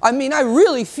now? I mean, I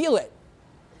really feel it.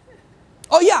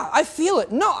 Oh yeah, I feel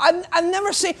it. No, I've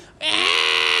never seen,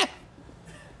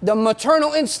 the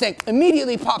maternal instinct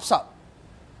immediately pops up.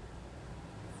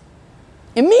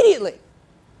 Immediately.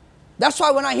 That's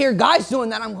why when I hear guys doing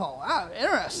that, I'm going, wow,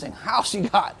 interesting house she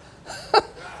got.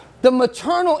 The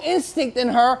maternal instinct in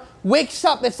her wakes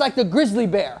up. It's like the grizzly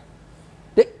bear.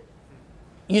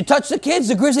 You touch the kids,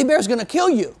 the grizzly bear is going to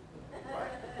kill you.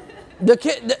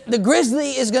 The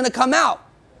grizzly is going to come out.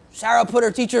 Sarah put her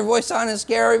teacher voice on and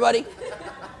scare everybody.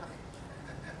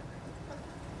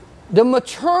 The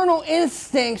maternal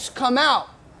instincts come out.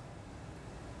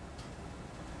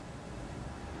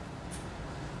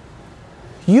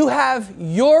 You have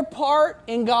your part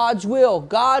in God's will.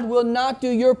 God will not do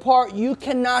your part. You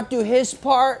cannot do His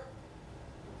part.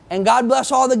 And God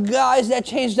bless all the guys that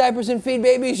change diapers and feed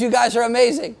babies. You guys are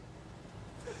amazing.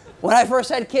 When I first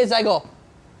had kids, I go,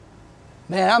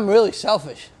 man, I'm really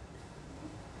selfish.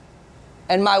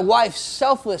 And my wife's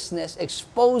selflessness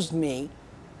exposed me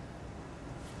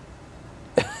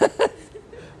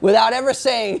without ever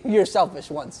saying you're selfish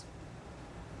once.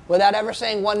 Without ever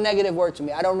saying one negative word to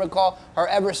me. I don't recall her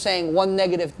ever saying one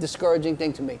negative, discouraging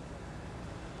thing to me.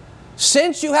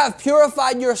 Since you have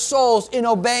purified your souls in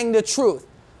obeying the truth.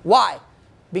 Why?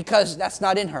 Because that's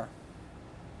not in her.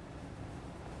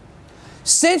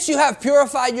 Since you have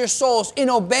purified your souls in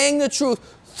obeying the truth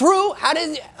through,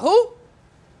 who?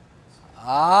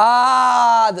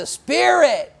 The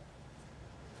Spirit.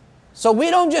 So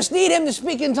we don't just need Him to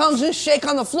speak in tongues and shake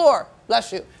on the floor.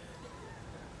 Bless you.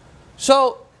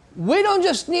 So we don't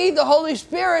just need the Holy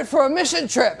Spirit for a mission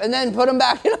trip and then put him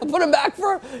back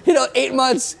for, 8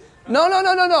 months.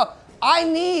 No. I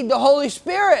need the Holy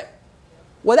Spirit.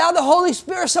 Without the Holy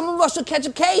Spirit, some of us will catch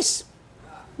a case.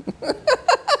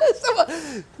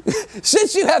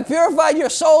 Since you have purified your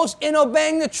souls in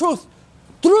obeying the truth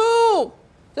through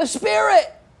the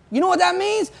Spirit. You know what that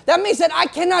means? That means that I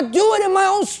cannot do it in my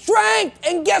own strength.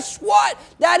 And guess what?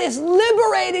 That is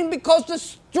liberating because the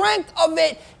strength of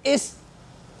it is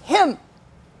Him.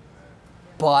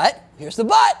 But, here's the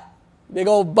but. Big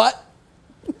old but.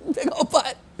 Big old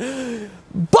but.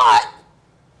 But,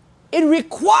 it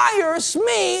requires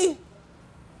me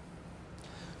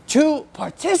to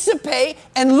participate,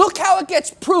 and look how it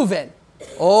gets proven.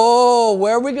 Oh,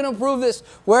 where are we going to prove this?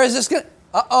 Where is this going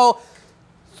to...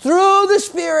 Through the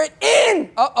Spirit in...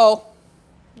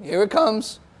 Here it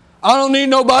comes. I don't need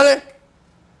nobody.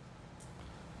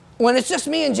 When it's just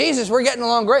me and Jesus, we're getting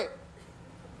along great.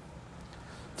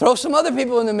 Throw some other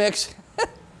people in the mix.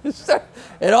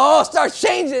 It all starts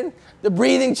changing. The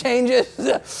breathing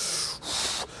changes.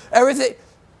 Everything.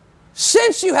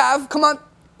 Since you have... Come on.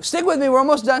 Stick with me. We're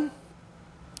almost done.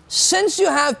 Since you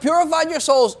have purified your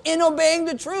souls in obeying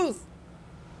the truth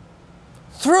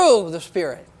through the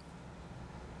Spirit.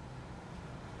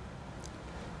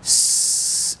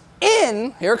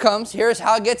 Here it comes. Here's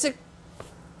how it gets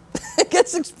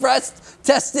expressed,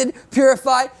 tested,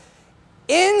 purified.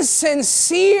 In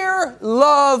sincere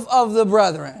love of the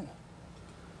brethren.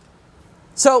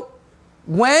 So,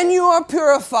 When you are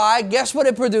purified, guess what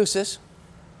it produces?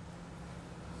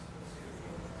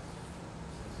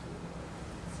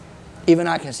 Even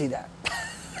I can see that.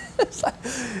 It's like,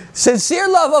 sincere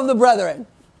love of the brethren.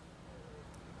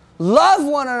 Love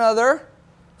one another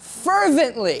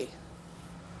fervently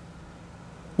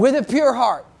with a pure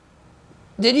heart.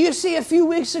 Did you see a few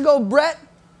weeks ago, Brett?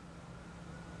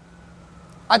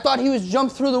 I thought he was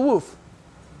jumped through the roof.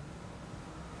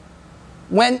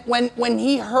 When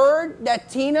he heard that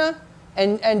Tina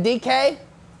and DK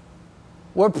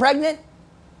were pregnant,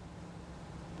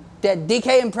 that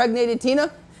DK impregnated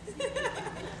Tina,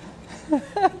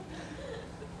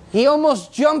 he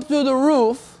almost jumped through the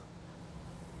roof.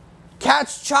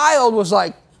 Cat's child was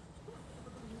like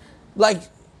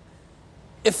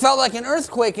it felt like an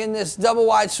earthquake in this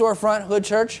double-wide storefront hood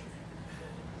church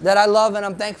that I love and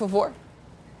I'm thankful for.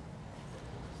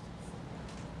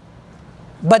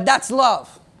 But that's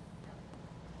love.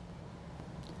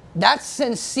 That's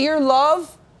sincere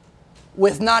love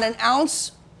with not an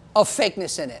ounce of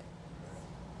fakeness in it.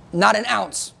 Not an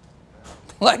ounce.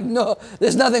 Like, no,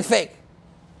 there's nothing fake.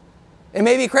 It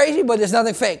may be crazy, but there's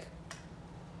nothing fake.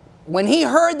 When he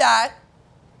heard that,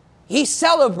 he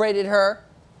celebrated her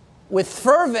with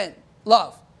fervent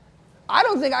love. I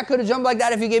don't think I could have jumped like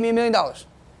that if you gave me $1 million.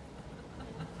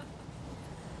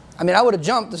 I mean, I would have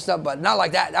jumped and stuff, but not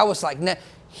like that. That was like,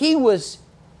 he was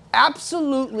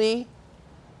absolutely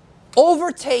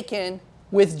overtaken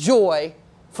with joy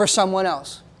for someone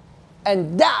else.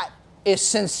 And that is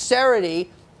sincerity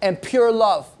and pure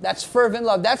love. That's fervent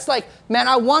love. That's like, man,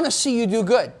 I want to see you do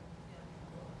good.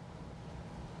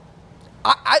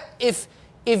 If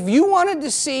you wanted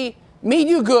to see me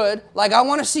do good, like I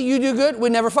want to see you do good,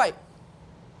 we'd never fight.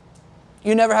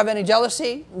 You never have any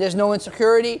jealousy. There's no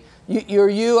insecurity. You're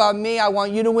you, I'm me. I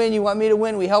want you to win. You want me to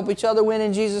win. We help each other win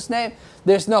in Jesus' name.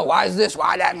 There's no, why is this,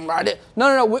 why that, and why that.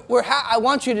 No. I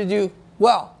want you to do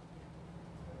well.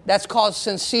 That's called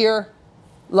sincere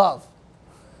love.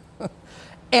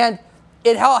 And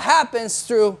it all happens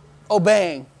through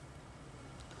obeying.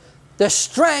 The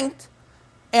strength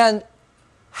and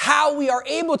how we are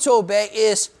able to obey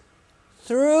is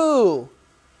through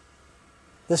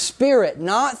the Spirit,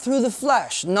 not through the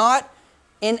flesh, not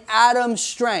in Adam's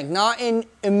strength, not in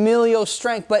Emilio's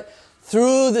strength, but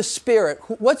through the Spirit.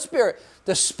 What Spirit?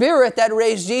 The Spirit that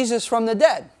raised Jesus from the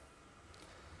dead.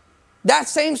 That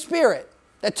same Spirit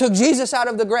that took Jesus out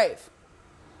of the grave.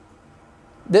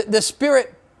 The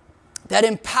Spirit that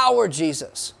empowered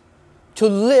Jesus to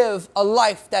live a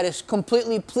life that is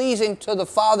completely pleasing to the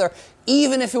Father,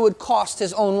 even if it would cost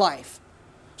his own life.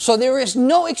 So there is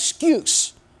no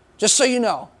excuse, just so you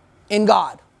know, in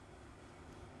God.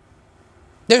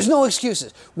 There's no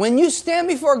excuses. When you stand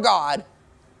before God,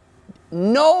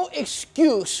 no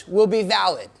excuse will be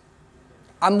valid.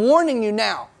 I'm warning you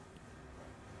now.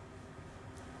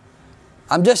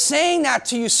 I'm just saying that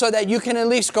to you so that you can at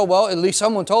least go, well, at least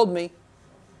someone told me.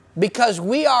 Because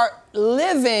we are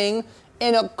living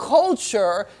in a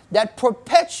culture that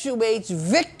perpetuates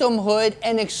victimhood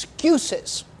and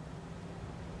excuses.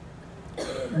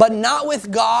 But not with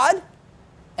God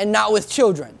and not with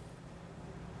children.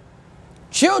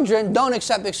 Children don't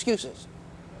accept excuses.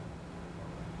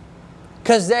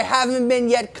 Because they haven't been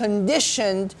yet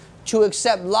conditioned to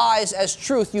accept lies as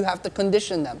truth. You have to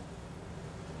condition them.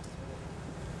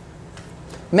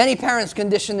 Many parents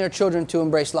condition their children to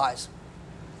embrace lies.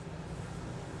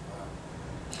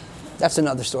 That's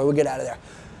another story. We'll get out of there.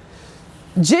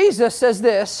 Jesus says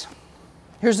this.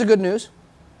 Here's the good news.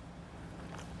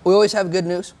 We always have good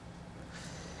news.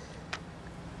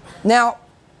 Now,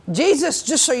 Jesus,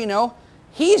 just so you know,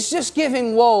 he's just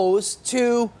giving woes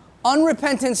to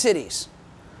unrepentant cities.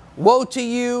 Woe to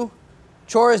you,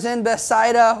 Chorazin,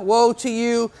 Bethsaida. Woe to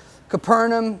you,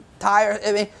 Capernaum, Tyre.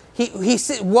 I mean, he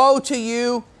said, woe to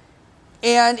you.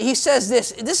 And he says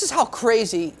this. This is how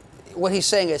crazy what he's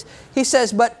saying is. He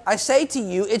says, but I say to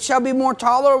you, it shall be more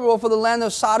tolerable for the land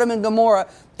of Sodom and Gomorrah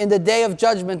in the day of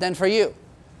judgment than for you.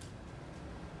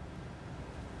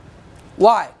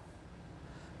 Why?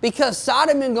 Because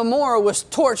Sodom and Gomorrah was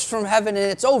torched from heaven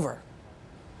and it's over.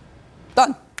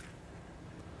 Done.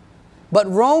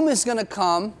 But Rome is going to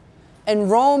come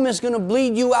and Rome is going to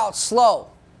bleed you out slow.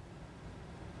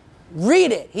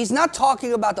 Read it. He's not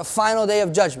talking about the final day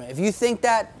of judgment. If you think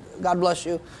that, God bless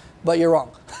you, but you're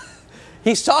wrong.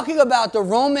 He's talking about the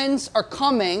Romans are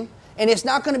coming and it's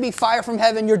not going to be fire from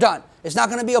heaven, you're done. It's not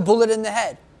going to be a bullet in the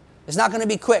head. It's not going to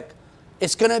be quick.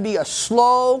 It's going to be a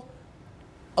slow,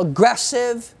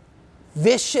 aggressive,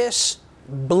 vicious,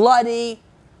 bloody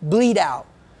bleed out.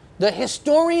 The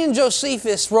historian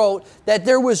Josephus wrote that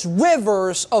there was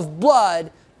rivers of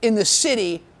blood in the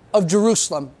city of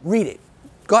Jerusalem. Read it.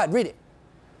 Go ahead, read it.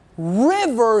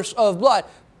 Rivers of blood.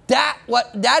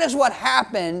 That is what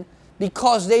happened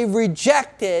because they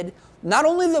rejected not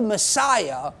only the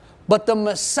Messiah, but the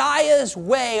Messiah's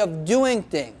way of doing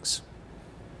things.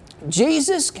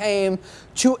 Jesus came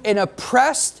to an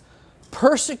oppressed,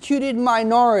 persecuted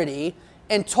minority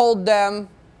and told them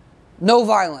no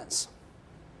violence.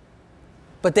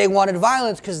 But they wanted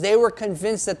violence because they were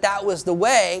convinced that that was the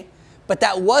way, but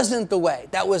that wasn't the way.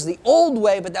 That was the old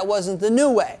way, but that wasn't the new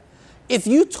way. If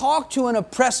you talk to an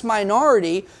oppressed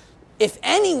minority, if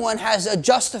anyone has a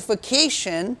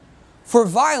justification for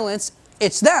violence,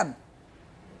 it's them.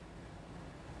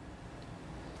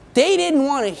 They didn't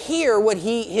want to hear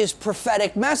his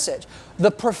prophetic message.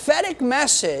 The prophetic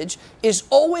message is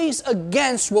always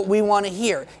against what we want to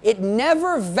hear. It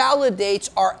never validates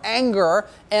our anger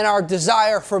and our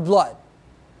desire for blood.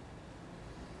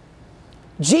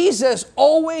 Jesus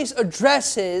always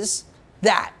addresses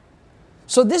that.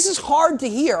 So this is hard to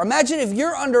hear. Imagine if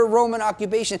you're under Roman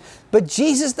occupation, but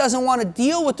Jesus doesn't want to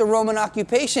deal with the Roman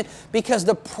occupation because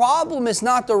the problem is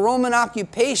not the Roman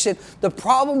occupation. The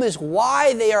problem is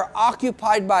why they are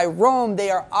occupied by Rome. They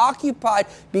are occupied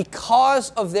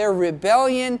because of their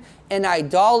rebellion and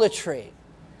idolatry.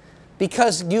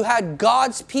 Because you had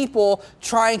God's people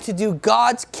trying to do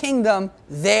God's kingdom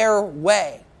their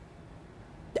way.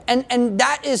 And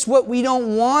that is what we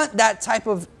don't want, that type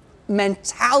of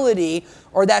mentality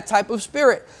or that type of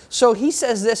spirit. So he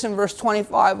says this in verse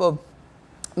 25 of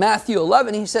Matthew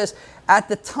 11. He says, at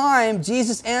the time,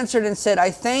 Jesus answered and said,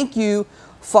 I thank you,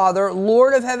 Father,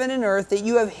 Lord of heaven and earth, that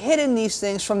you have hidden these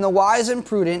things from the wise and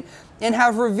prudent and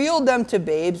have revealed them to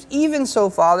babes. Even so,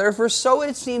 Father, for so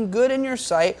it seemed good in your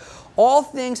sight. All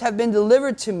things have been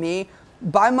delivered to me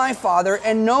by my Father,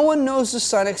 and no one knows the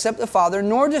Son except the Father,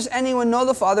 nor does anyone know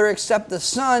the Father except the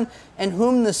Son, and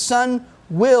whom the Son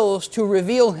wills to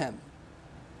reveal him.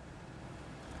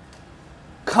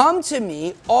 Come to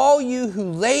me, all you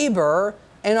who labor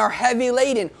and are heavy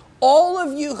laden. All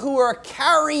of you who are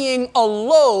carrying a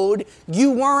load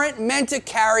you weren't meant to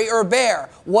carry or bear.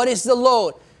 What is the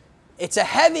load? It's a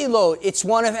heavy load. It's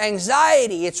one of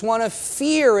anxiety. It's one of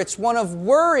fear. It's one of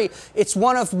worry. It's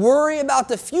one of worry about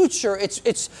the future.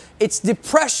 It's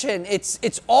depression.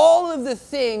 It's all of the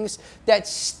things that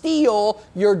steal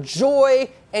your joy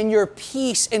and your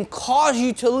peace and cause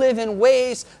you to live in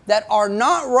ways that are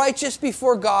not righteous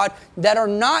before God, that are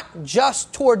not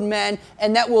just toward men,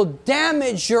 and that will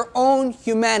damage your own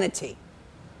humanity.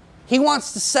 He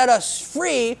wants to set us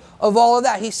free of all of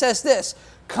that. He says this,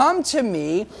 come to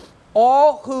me,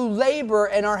 all who labor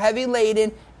and are heavy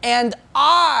laden, and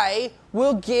I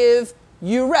will give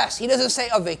you rest. He doesn't say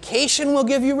a vacation will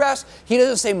give you rest. He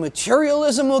doesn't say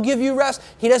materialism will give you rest.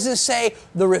 He doesn't say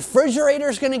the refrigerator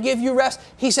is going to give you rest.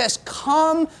 He says,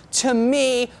 come to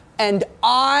me and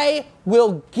I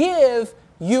will give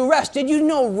you rest. Did you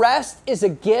know rest is a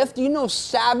gift? Do you know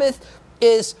Sabbath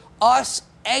is us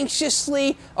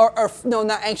anxiously, no,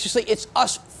 not anxiously, it's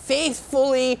us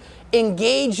faithfully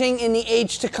engaging in the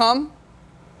age to come?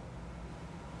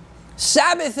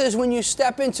 Sabbath is when you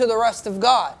step into the rest of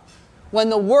God. When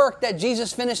the work that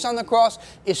Jesus finished on the cross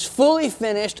is fully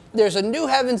finished, there's a new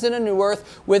heavens and a new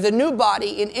earth with a new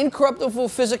body, an incorruptible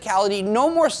physicality, no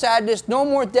more sadness, no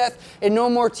more death, and no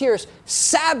more tears.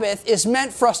 Sabbath is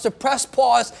meant for us to press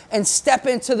pause and step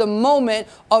into the moment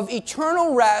of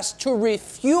eternal rest to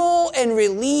refuel and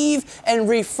relieve and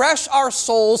refresh our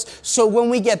souls so when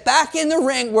we get back in the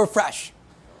ring, we're fresh.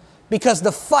 Because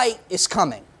the fight is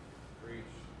coming.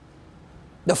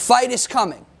 The fight is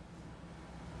coming.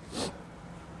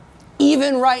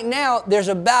 Even right now, there's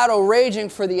a battle raging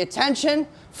for the attention,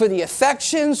 for the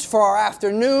affections, for our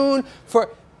afternoon.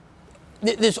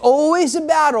 There's always a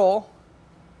battle,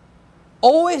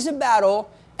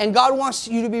 and God wants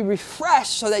you to be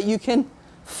refreshed so that you can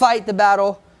fight the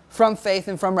battle from faith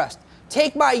and from rest.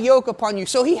 Take my yoke upon you.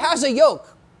 So he has a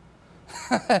yoke,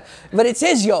 but it's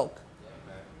his yoke.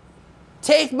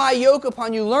 Take my yoke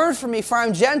upon you. Learn from me, for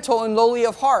I'm gentle and lowly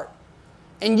of heart,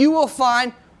 and you will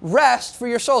find rest for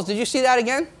your souls. Did you see that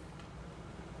again?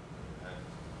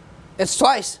 It's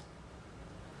twice.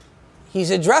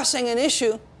 He's addressing an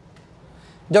issue.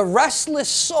 The restless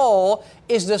soul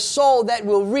is the soul that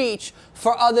will reach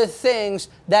for other things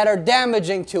that are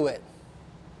damaging to it.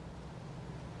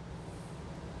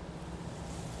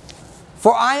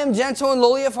 For I am gentle and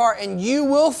lowly of heart, and you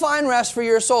will find rest for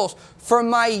your souls. For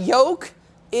my yoke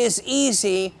is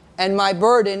easy and my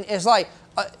burden is light.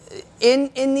 In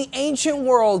the ancient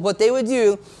world, what they would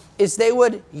do is they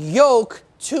would yoke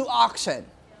two oxen.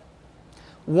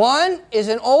 One is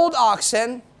an old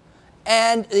oxen,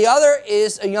 and the other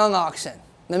is a young oxen.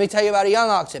 Let me tell you about a young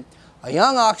oxen. A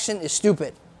young oxen is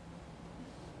stupid.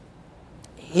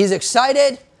 He's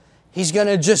excited. He's going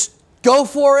to just go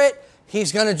for it.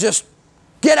 He's going to just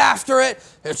get after it.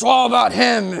 It's all about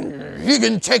him. And he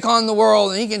can take on the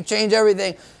world and he can change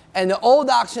everything. And the old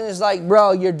oxen is like,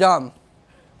 bro, you're dumb.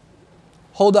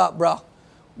 Hold up, bro.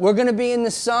 We're going to be in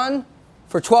the sun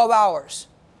for 12 hours.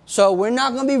 So we're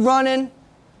not going to be running.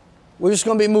 We're just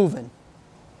going to be moving.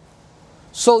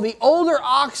 So the older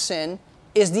oxen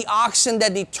is the oxen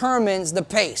that determines the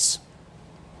pace.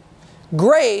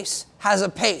 Grace has a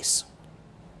pace.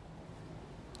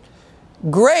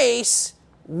 Grace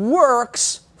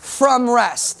works from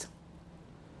rest,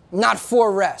 not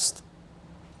for rest.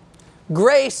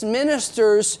 Grace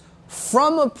ministers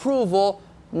from approval,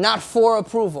 not for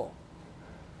approval.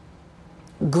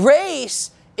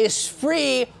 Grace is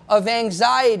free of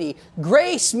anxiety.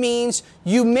 Grace means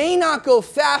you may not go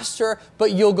faster,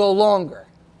 but you'll go longer.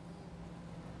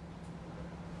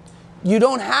 You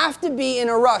don't have to be in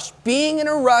a rush. Being in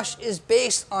a rush is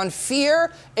based on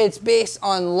fear. It's based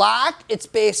on lack. It's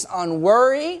based on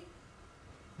worry.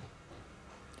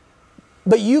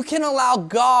 But you can allow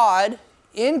God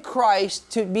in Christ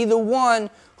to be the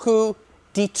one who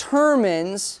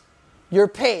determines your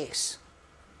pace.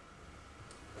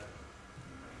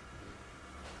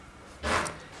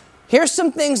 Here's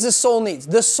some things the soul needs.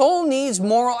 The soul needs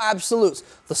moral absolutes.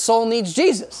 The soul needs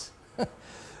Jesus.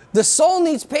 The soul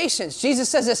needs patience. Jesus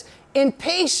says this, in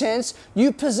patience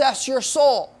you possess your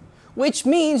soul, which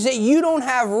means that you don't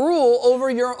have rule over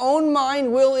your own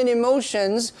mind, will, and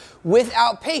emotions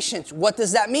without patience. What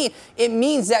does that mean? It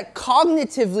means that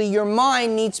cognitively your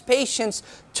mind needs patience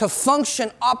to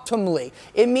function optimally.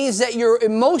 It means that your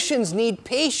emotions need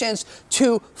patience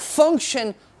to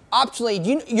function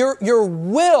optimally. Your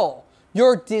will,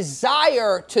 your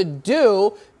desire to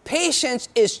do. Patience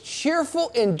is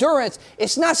cheerful endurance.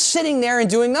 It's not sitting there and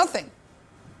doing nothing.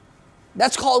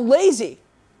 That's called lazy.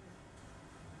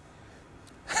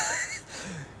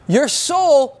 Your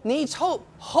soul needs hope.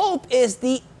 Hope is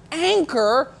the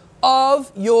anchor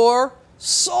of your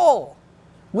soul,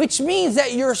 which means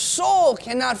that your soul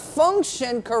cannot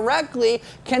function correctly,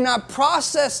 cannot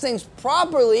process things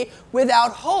properly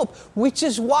without hope, which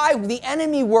is why the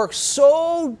enemy works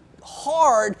so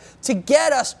hard to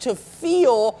get us to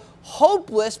feel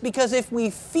hopeless, because if we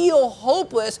feel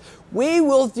hopeless, we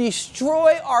will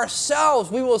destroy ourselves.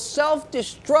 We will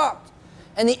self-destruct.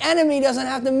 And the enemy doesn't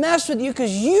have to mess with you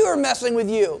because you are messing with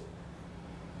you.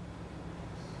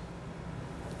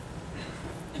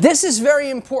 This is very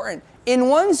important. In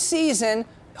one season,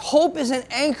 hope is an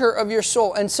anchor of your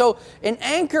soul. And so an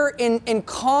anchor in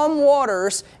calm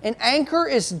waters, an anchor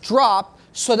is dropped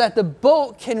so that the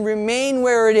boat can remain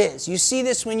where it is. You see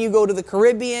this when you go to the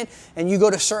Caribbean and you go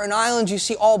to certain islands. You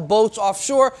see all boats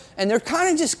offshore and they're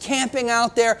kind of just camping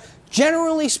out there.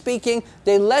 Generally speaking,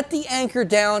 they let the anchor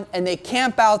down and they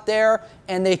camp out there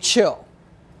and they chill.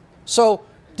 So,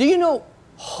 do you know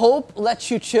hope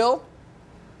lets you chill?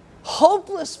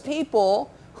 Hopeless people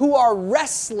who are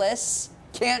restless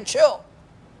can't chill.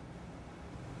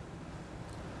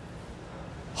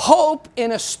 Hope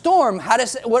in a storm,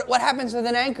 what happens with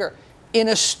an anchor? In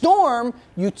a storm,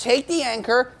 you take the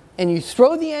anchor and you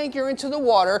throw the anchor into the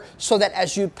water so that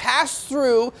as you pass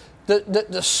through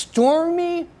the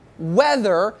stormy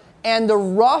weather and the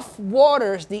rough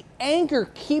waters, the anchor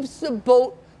keeps the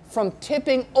boat from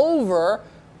tipping over,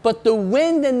 but the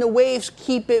wind and the waves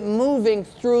keep it moving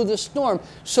through the storm.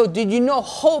 So did you know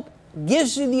hope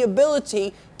gives you the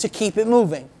ability to keep it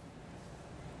moving?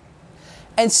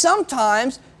 And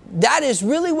sometimes that is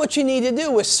really what you need to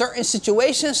do with certain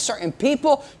situations, certain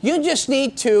people. You just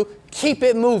need to keep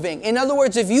it moving. In other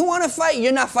words, if you want to fight,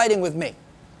 you're not fighting with me.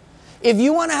 If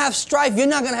you want to have strife, you're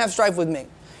not going to have strife with me.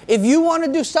 If you want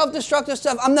to do self-destructive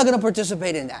stuff, I'm not going to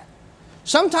participate in that.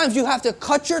 Sometimes you have to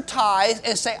cut your ties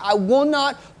and say, I will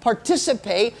not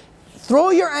participate.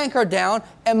 Throw your anchor down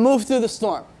and move through the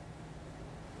storm.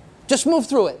 Just move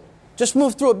through it. Just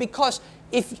move through it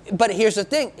but here's the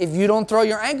thing. If you don't throw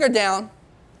your anchor down,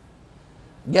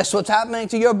 guess what's happening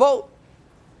to your boat?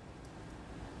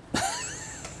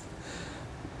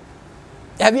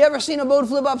 Have you ever seen a boat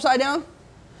flip upside down?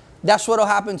 That's what will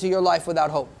happen to your life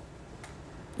without hope.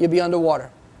 You'll be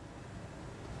underwater.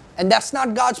 And that's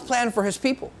not God's plan for His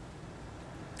people.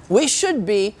 We should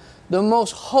be the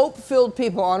most hope-filled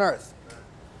people on earth.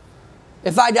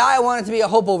 If I die, I want it to be a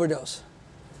hope overdose.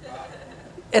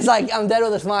 It's like I'm dead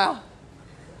with a smile.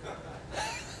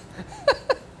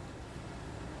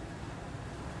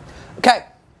 Okay,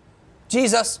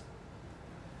 Jesus.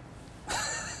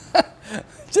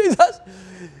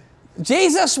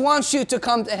 Jesus wants you to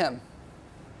come to Him.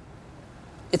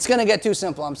 It's going to get too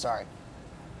simple, I'm sorry.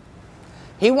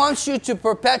 He wants you to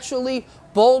perpetually,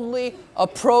 boldly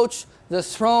approach the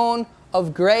throne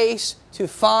of grace to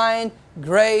find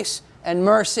grace and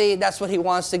mercy. That's what he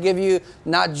wants to give you.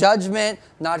 Not judgment,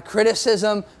 not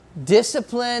criticism,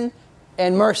 discipline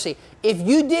and mercy. If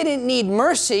you didn't need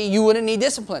mercy, you wouldn't need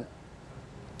discipline.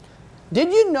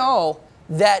 Did you know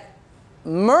that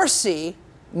mercy,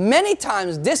 many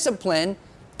times discipline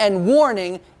and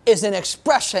warning, is an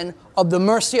expression of the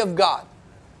mercy of God?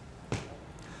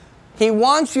 He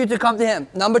wants you to come to him.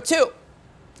 Number 2,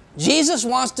 Jesus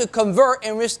wants to convert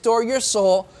and restore your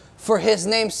soul for his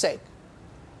name's sake.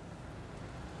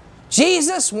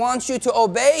 Jesus wants you to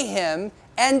obey him,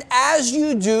 and as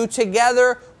you do,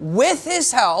 together with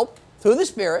his help, through the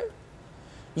Spirit,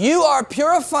 you are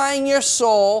purifying your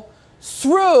soul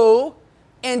through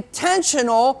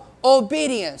intentional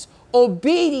obedience.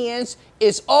 Obedience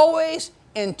is always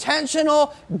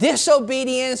intentional.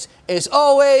 Disobedience is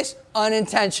always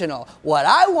unintentional. What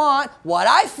I want, what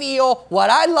I feel, what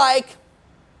I like,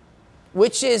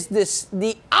 which is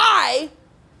the I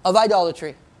of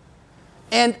idolatry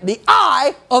and the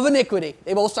I of iniquity.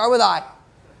 They both start with I.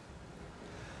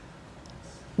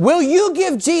 Will you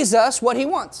give Jesus what he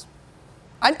wants?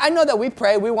 I know that we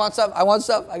pray, we want stuff, I want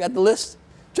stuff, I got the list.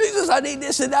 Jesus, I need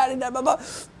this and that and that, blah, blah.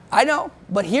 I know,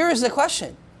 but here is the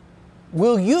question.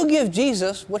 Will you give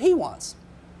Jesus what he wants?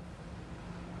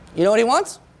 You know what he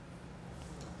wants?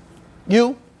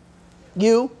 You,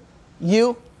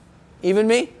 even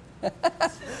me.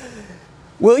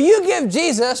 Will you give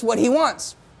Jesus what he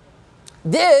wants?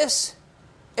 This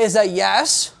is a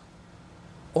yes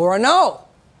or a no.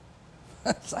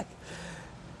 It's like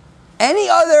anything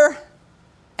other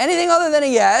than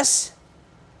a yes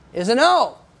is a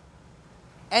no.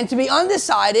 And to be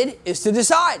undecided is to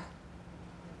decide.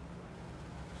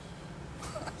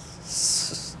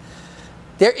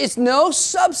 There is no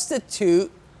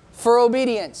substitute for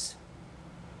obedience.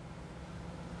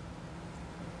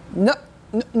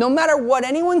 No matter what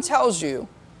anyone tells you,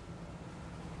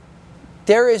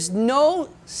 there is no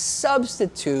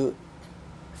substitute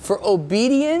for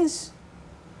obedience,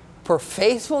 for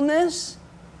faithfulness,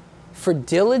 for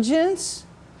diligence.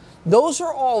 Those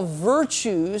are all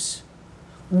virtues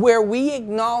where we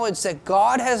acknowledge that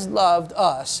God has loved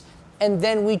us, and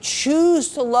then we choose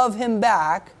to love him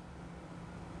back,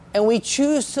 and we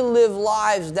choose to live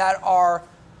lives that are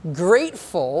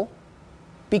grateful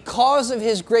because of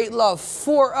his great love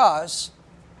for us.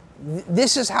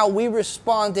 This is how we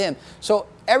respond to him. So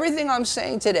everything I'm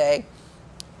saying today,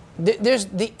 there's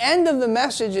the end of the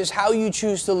message is how you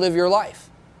choose to live your life.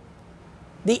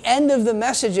 The end of the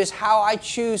message is how I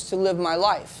choose to live my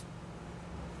life.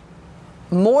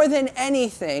 More than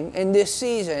anything in this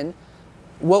season,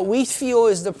 what we feel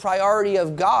is the priority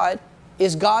of God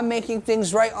is God making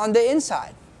things right on the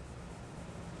inside.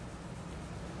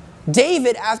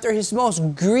 David, after many of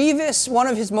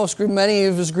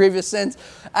his grievous sins,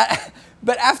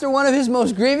 but after one of his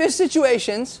most grievous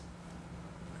situations,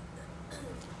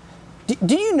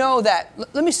 do you know that,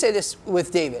 let me say this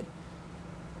with David.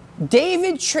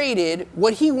 David traded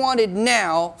what he wanted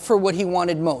now for what he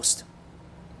wanted most.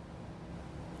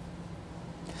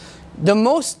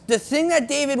 The thing that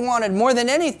David wanted more than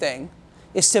anything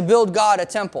is to build God a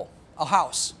temple, a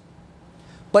house.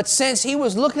 But since he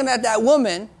was looking at that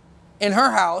woman in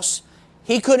her house,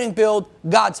 he couldn't build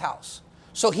God's house.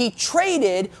 So he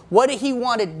traded what he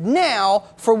wanted now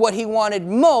for what he wanted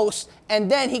most,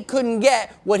 and then he couldn't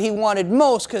get what he wanted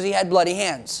most because he had bloody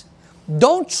hands.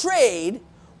 Don't trade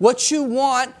what you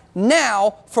want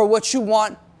now for what you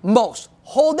want most.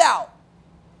 Hold out.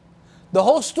 The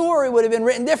whole story would have been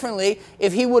written differently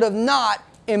if he would have not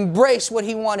embraced what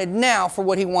he wanted now for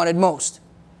what he wanted most.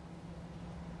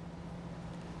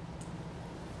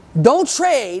 Don't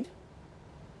trade,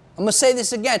 I'm going to say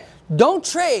this again, don't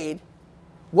trade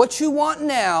what you want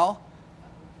now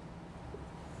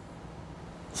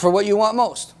for what you want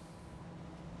most.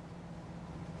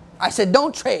 I said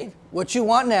don't trade what you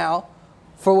want now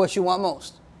for what you want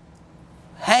most.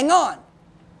 Hang on.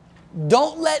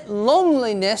 Don't let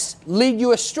loneliness lead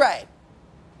you astray.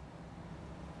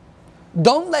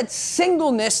 Don't let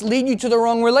singleness lead you to the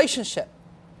wrong relationship.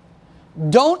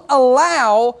 Don't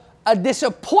allow a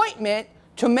disappointment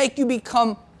to make you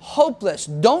become hopeless.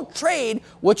 Don't trade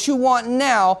what you want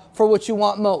now for what you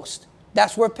want most.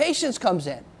 That's where patience comes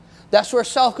in. That's where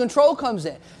self-control comes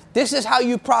in. This is how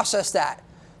you process that.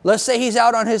 Let's say he's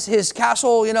out on his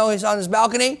castle, he's on his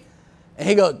balcony, and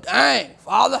he goes, dang,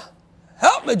 Father,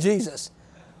 help me, Jesus.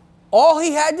 All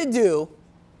he had to do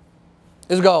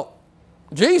is go,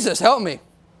 Jesus, help me.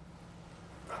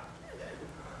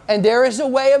 And there is a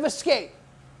way of escape.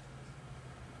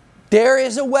 There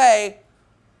is a way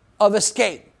of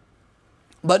escape.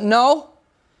 But no,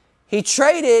 he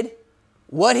traded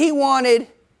what he wanted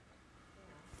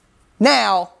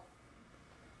now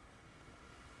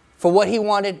for what he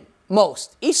wanted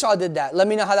most. Esau did that. Let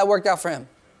me know how that worked out for him.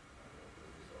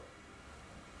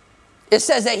 It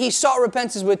says that he sought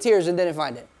repentance with tears and didn't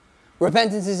find it.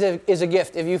 Repentance is a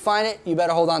gift. If you find it, you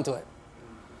better hold on to it.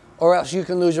 Or else you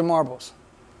can lose your marbles.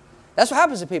 That's what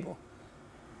happens to people.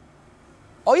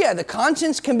 Oh yeah, the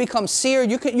conscience can become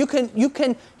seared. You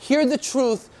can hear the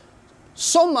truth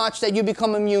so much that you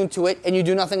become immune to it and you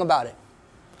do nothing about it.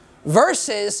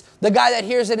 Versus the guy that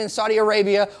hears it in Saudi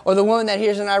Arabia or the woman that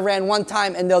hears it in Iran one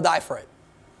time and they'll die for it.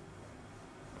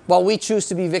 While we choose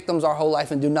to be victims our whole life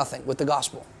and do nothing with the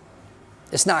gospel.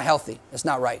 It's not healthy. It's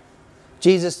not right.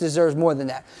 Jesus deserves more than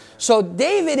that. So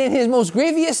David, in his most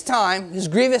grievous time,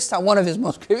 one of his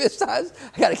most grievous times,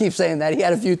 I got to keep saying that. He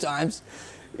had a few times,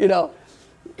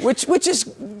 which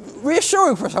is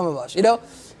reassuring for some of us.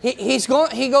 He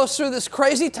goes through this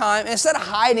crazy time, and instead of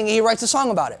hiding, he writes a song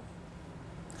about it.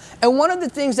 And one of the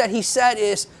things that he said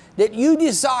is that you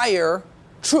desire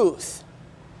truth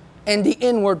and the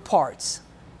inward parts.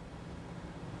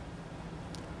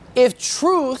 If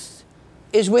truth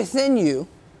is within you,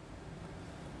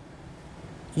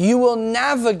 you will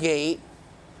navigate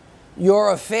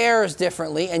your affairs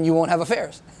differently and you won't have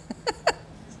affairs.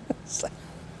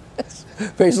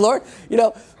 Praise the Lord.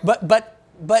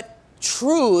 But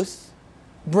truth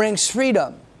brings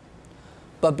freedom.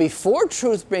 But before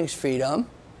truth brings freedom,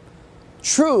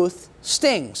 truth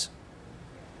stings.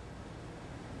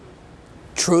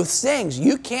 Truth stings.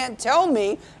 You can't tell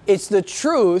me it's the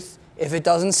truth if it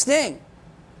doesn't sting.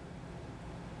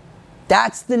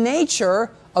 That's the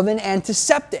nature of an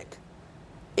antiseptic.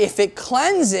 If it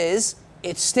cleanses,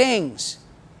 it stings.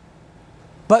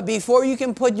 But before you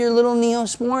can put your little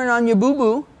Neosporin on your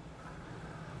boo-boo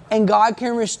and God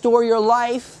can restore your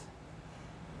life,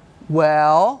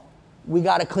 well, we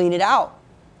got to clean it out.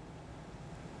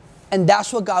 And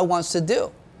that's what God wants to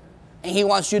do. And He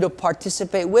wants you to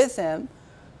participate with Him.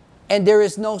 And there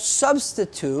is no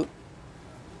substitute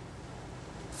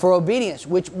for obedience.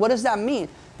 What does that mean?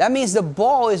 That means the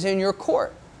ball is in your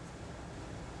court.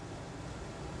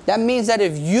 That means that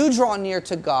if you draw near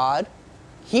to God,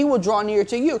 He will draw near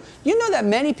to you. You know that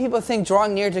many people think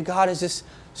drawing near to God is just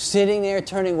sitting there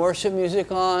turning worship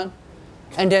music on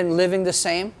and then living the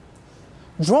same.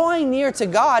 Drawing near to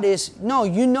God is, no,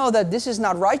 you know that this is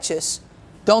not righteous.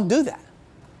 Don't do that.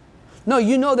 No,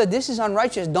 you know that this is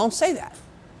unrighteous. Don't say that.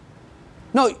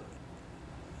 No,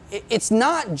 it's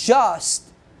not just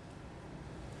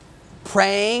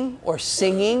praying or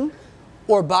singing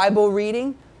or Bible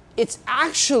reading. It's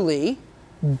actually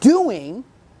doing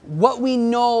what we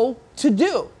know to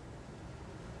do.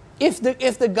 If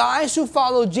the guys who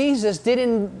follow Jesus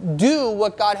didn't do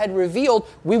what God had revealed,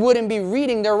 we wouldn't be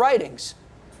reading their writings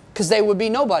because they would be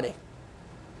nobody.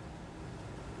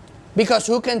 Because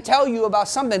who can tell you about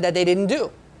something that they didn't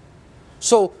do?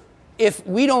 So if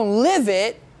we don't live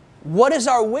it, what does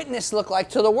our witness look like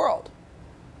to the world?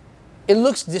 It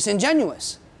looks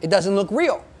disingenuous. It doesn't look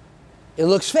real. It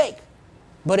looks fake.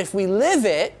 But if we live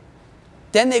it,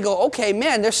 then they go, okay,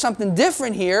 man, there's something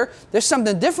different here. There's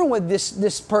something different with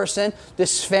this person,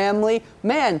 this family.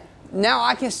 Man, now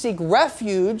I can seek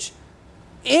refuge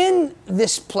in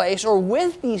this place or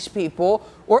with these people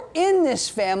or in this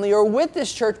family or with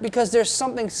this church because there's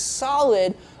something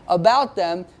solid about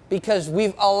them because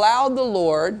we've allowed the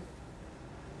Lord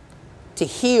to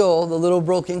heal the little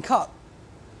broken cup.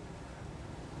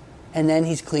 And then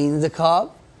He's cleaned the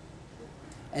cup.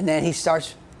 And then He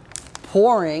starts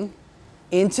pouring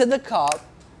into the cup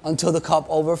until the cup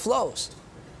overflows.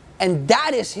 And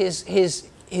that is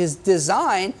His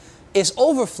design is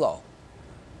overflow.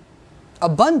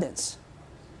 Abundance.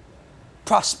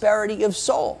 Prosperity of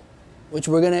soul. Which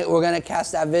we're gonna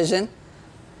cast that vision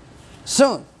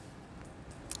soon.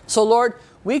 So Lord,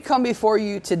 we come before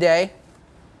You today.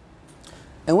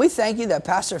 And we thank You that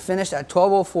Pastor finished at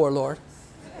 12:04, Lord.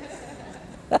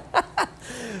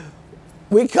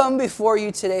 We come before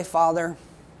You today, Father,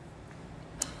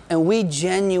 and we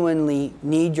genuinely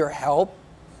need Your help,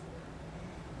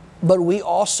 but we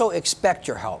also expect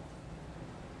Your help.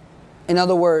 In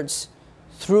other words,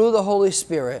 through the Holy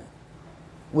Spirit,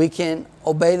 we can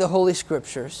obey the Holy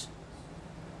Scriptures.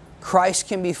 Christ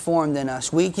can be formed in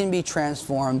us. We can be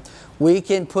transformed. We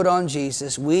can put on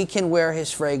Jesus. We can wear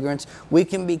His fragrance. We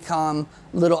can become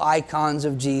little icons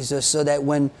of Jesus so that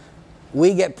when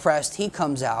we get pressed, He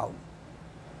comes out.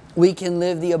 We can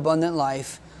live the abundant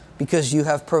life because You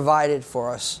have provided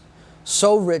for us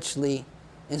so richly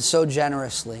and so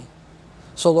generously.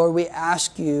 So Lord, we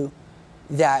ask You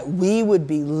that we would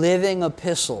be living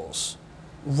epistles,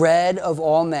 read of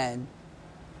all men.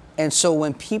 And so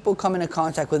when people come into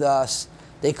contact with us,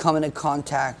 they come into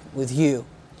contact with you.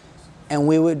 And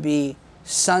we would be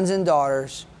sons and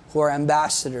daughters who are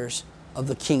ambassadors of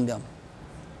the kingdom.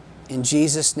 In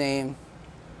Jesus' name,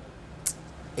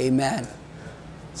 amen.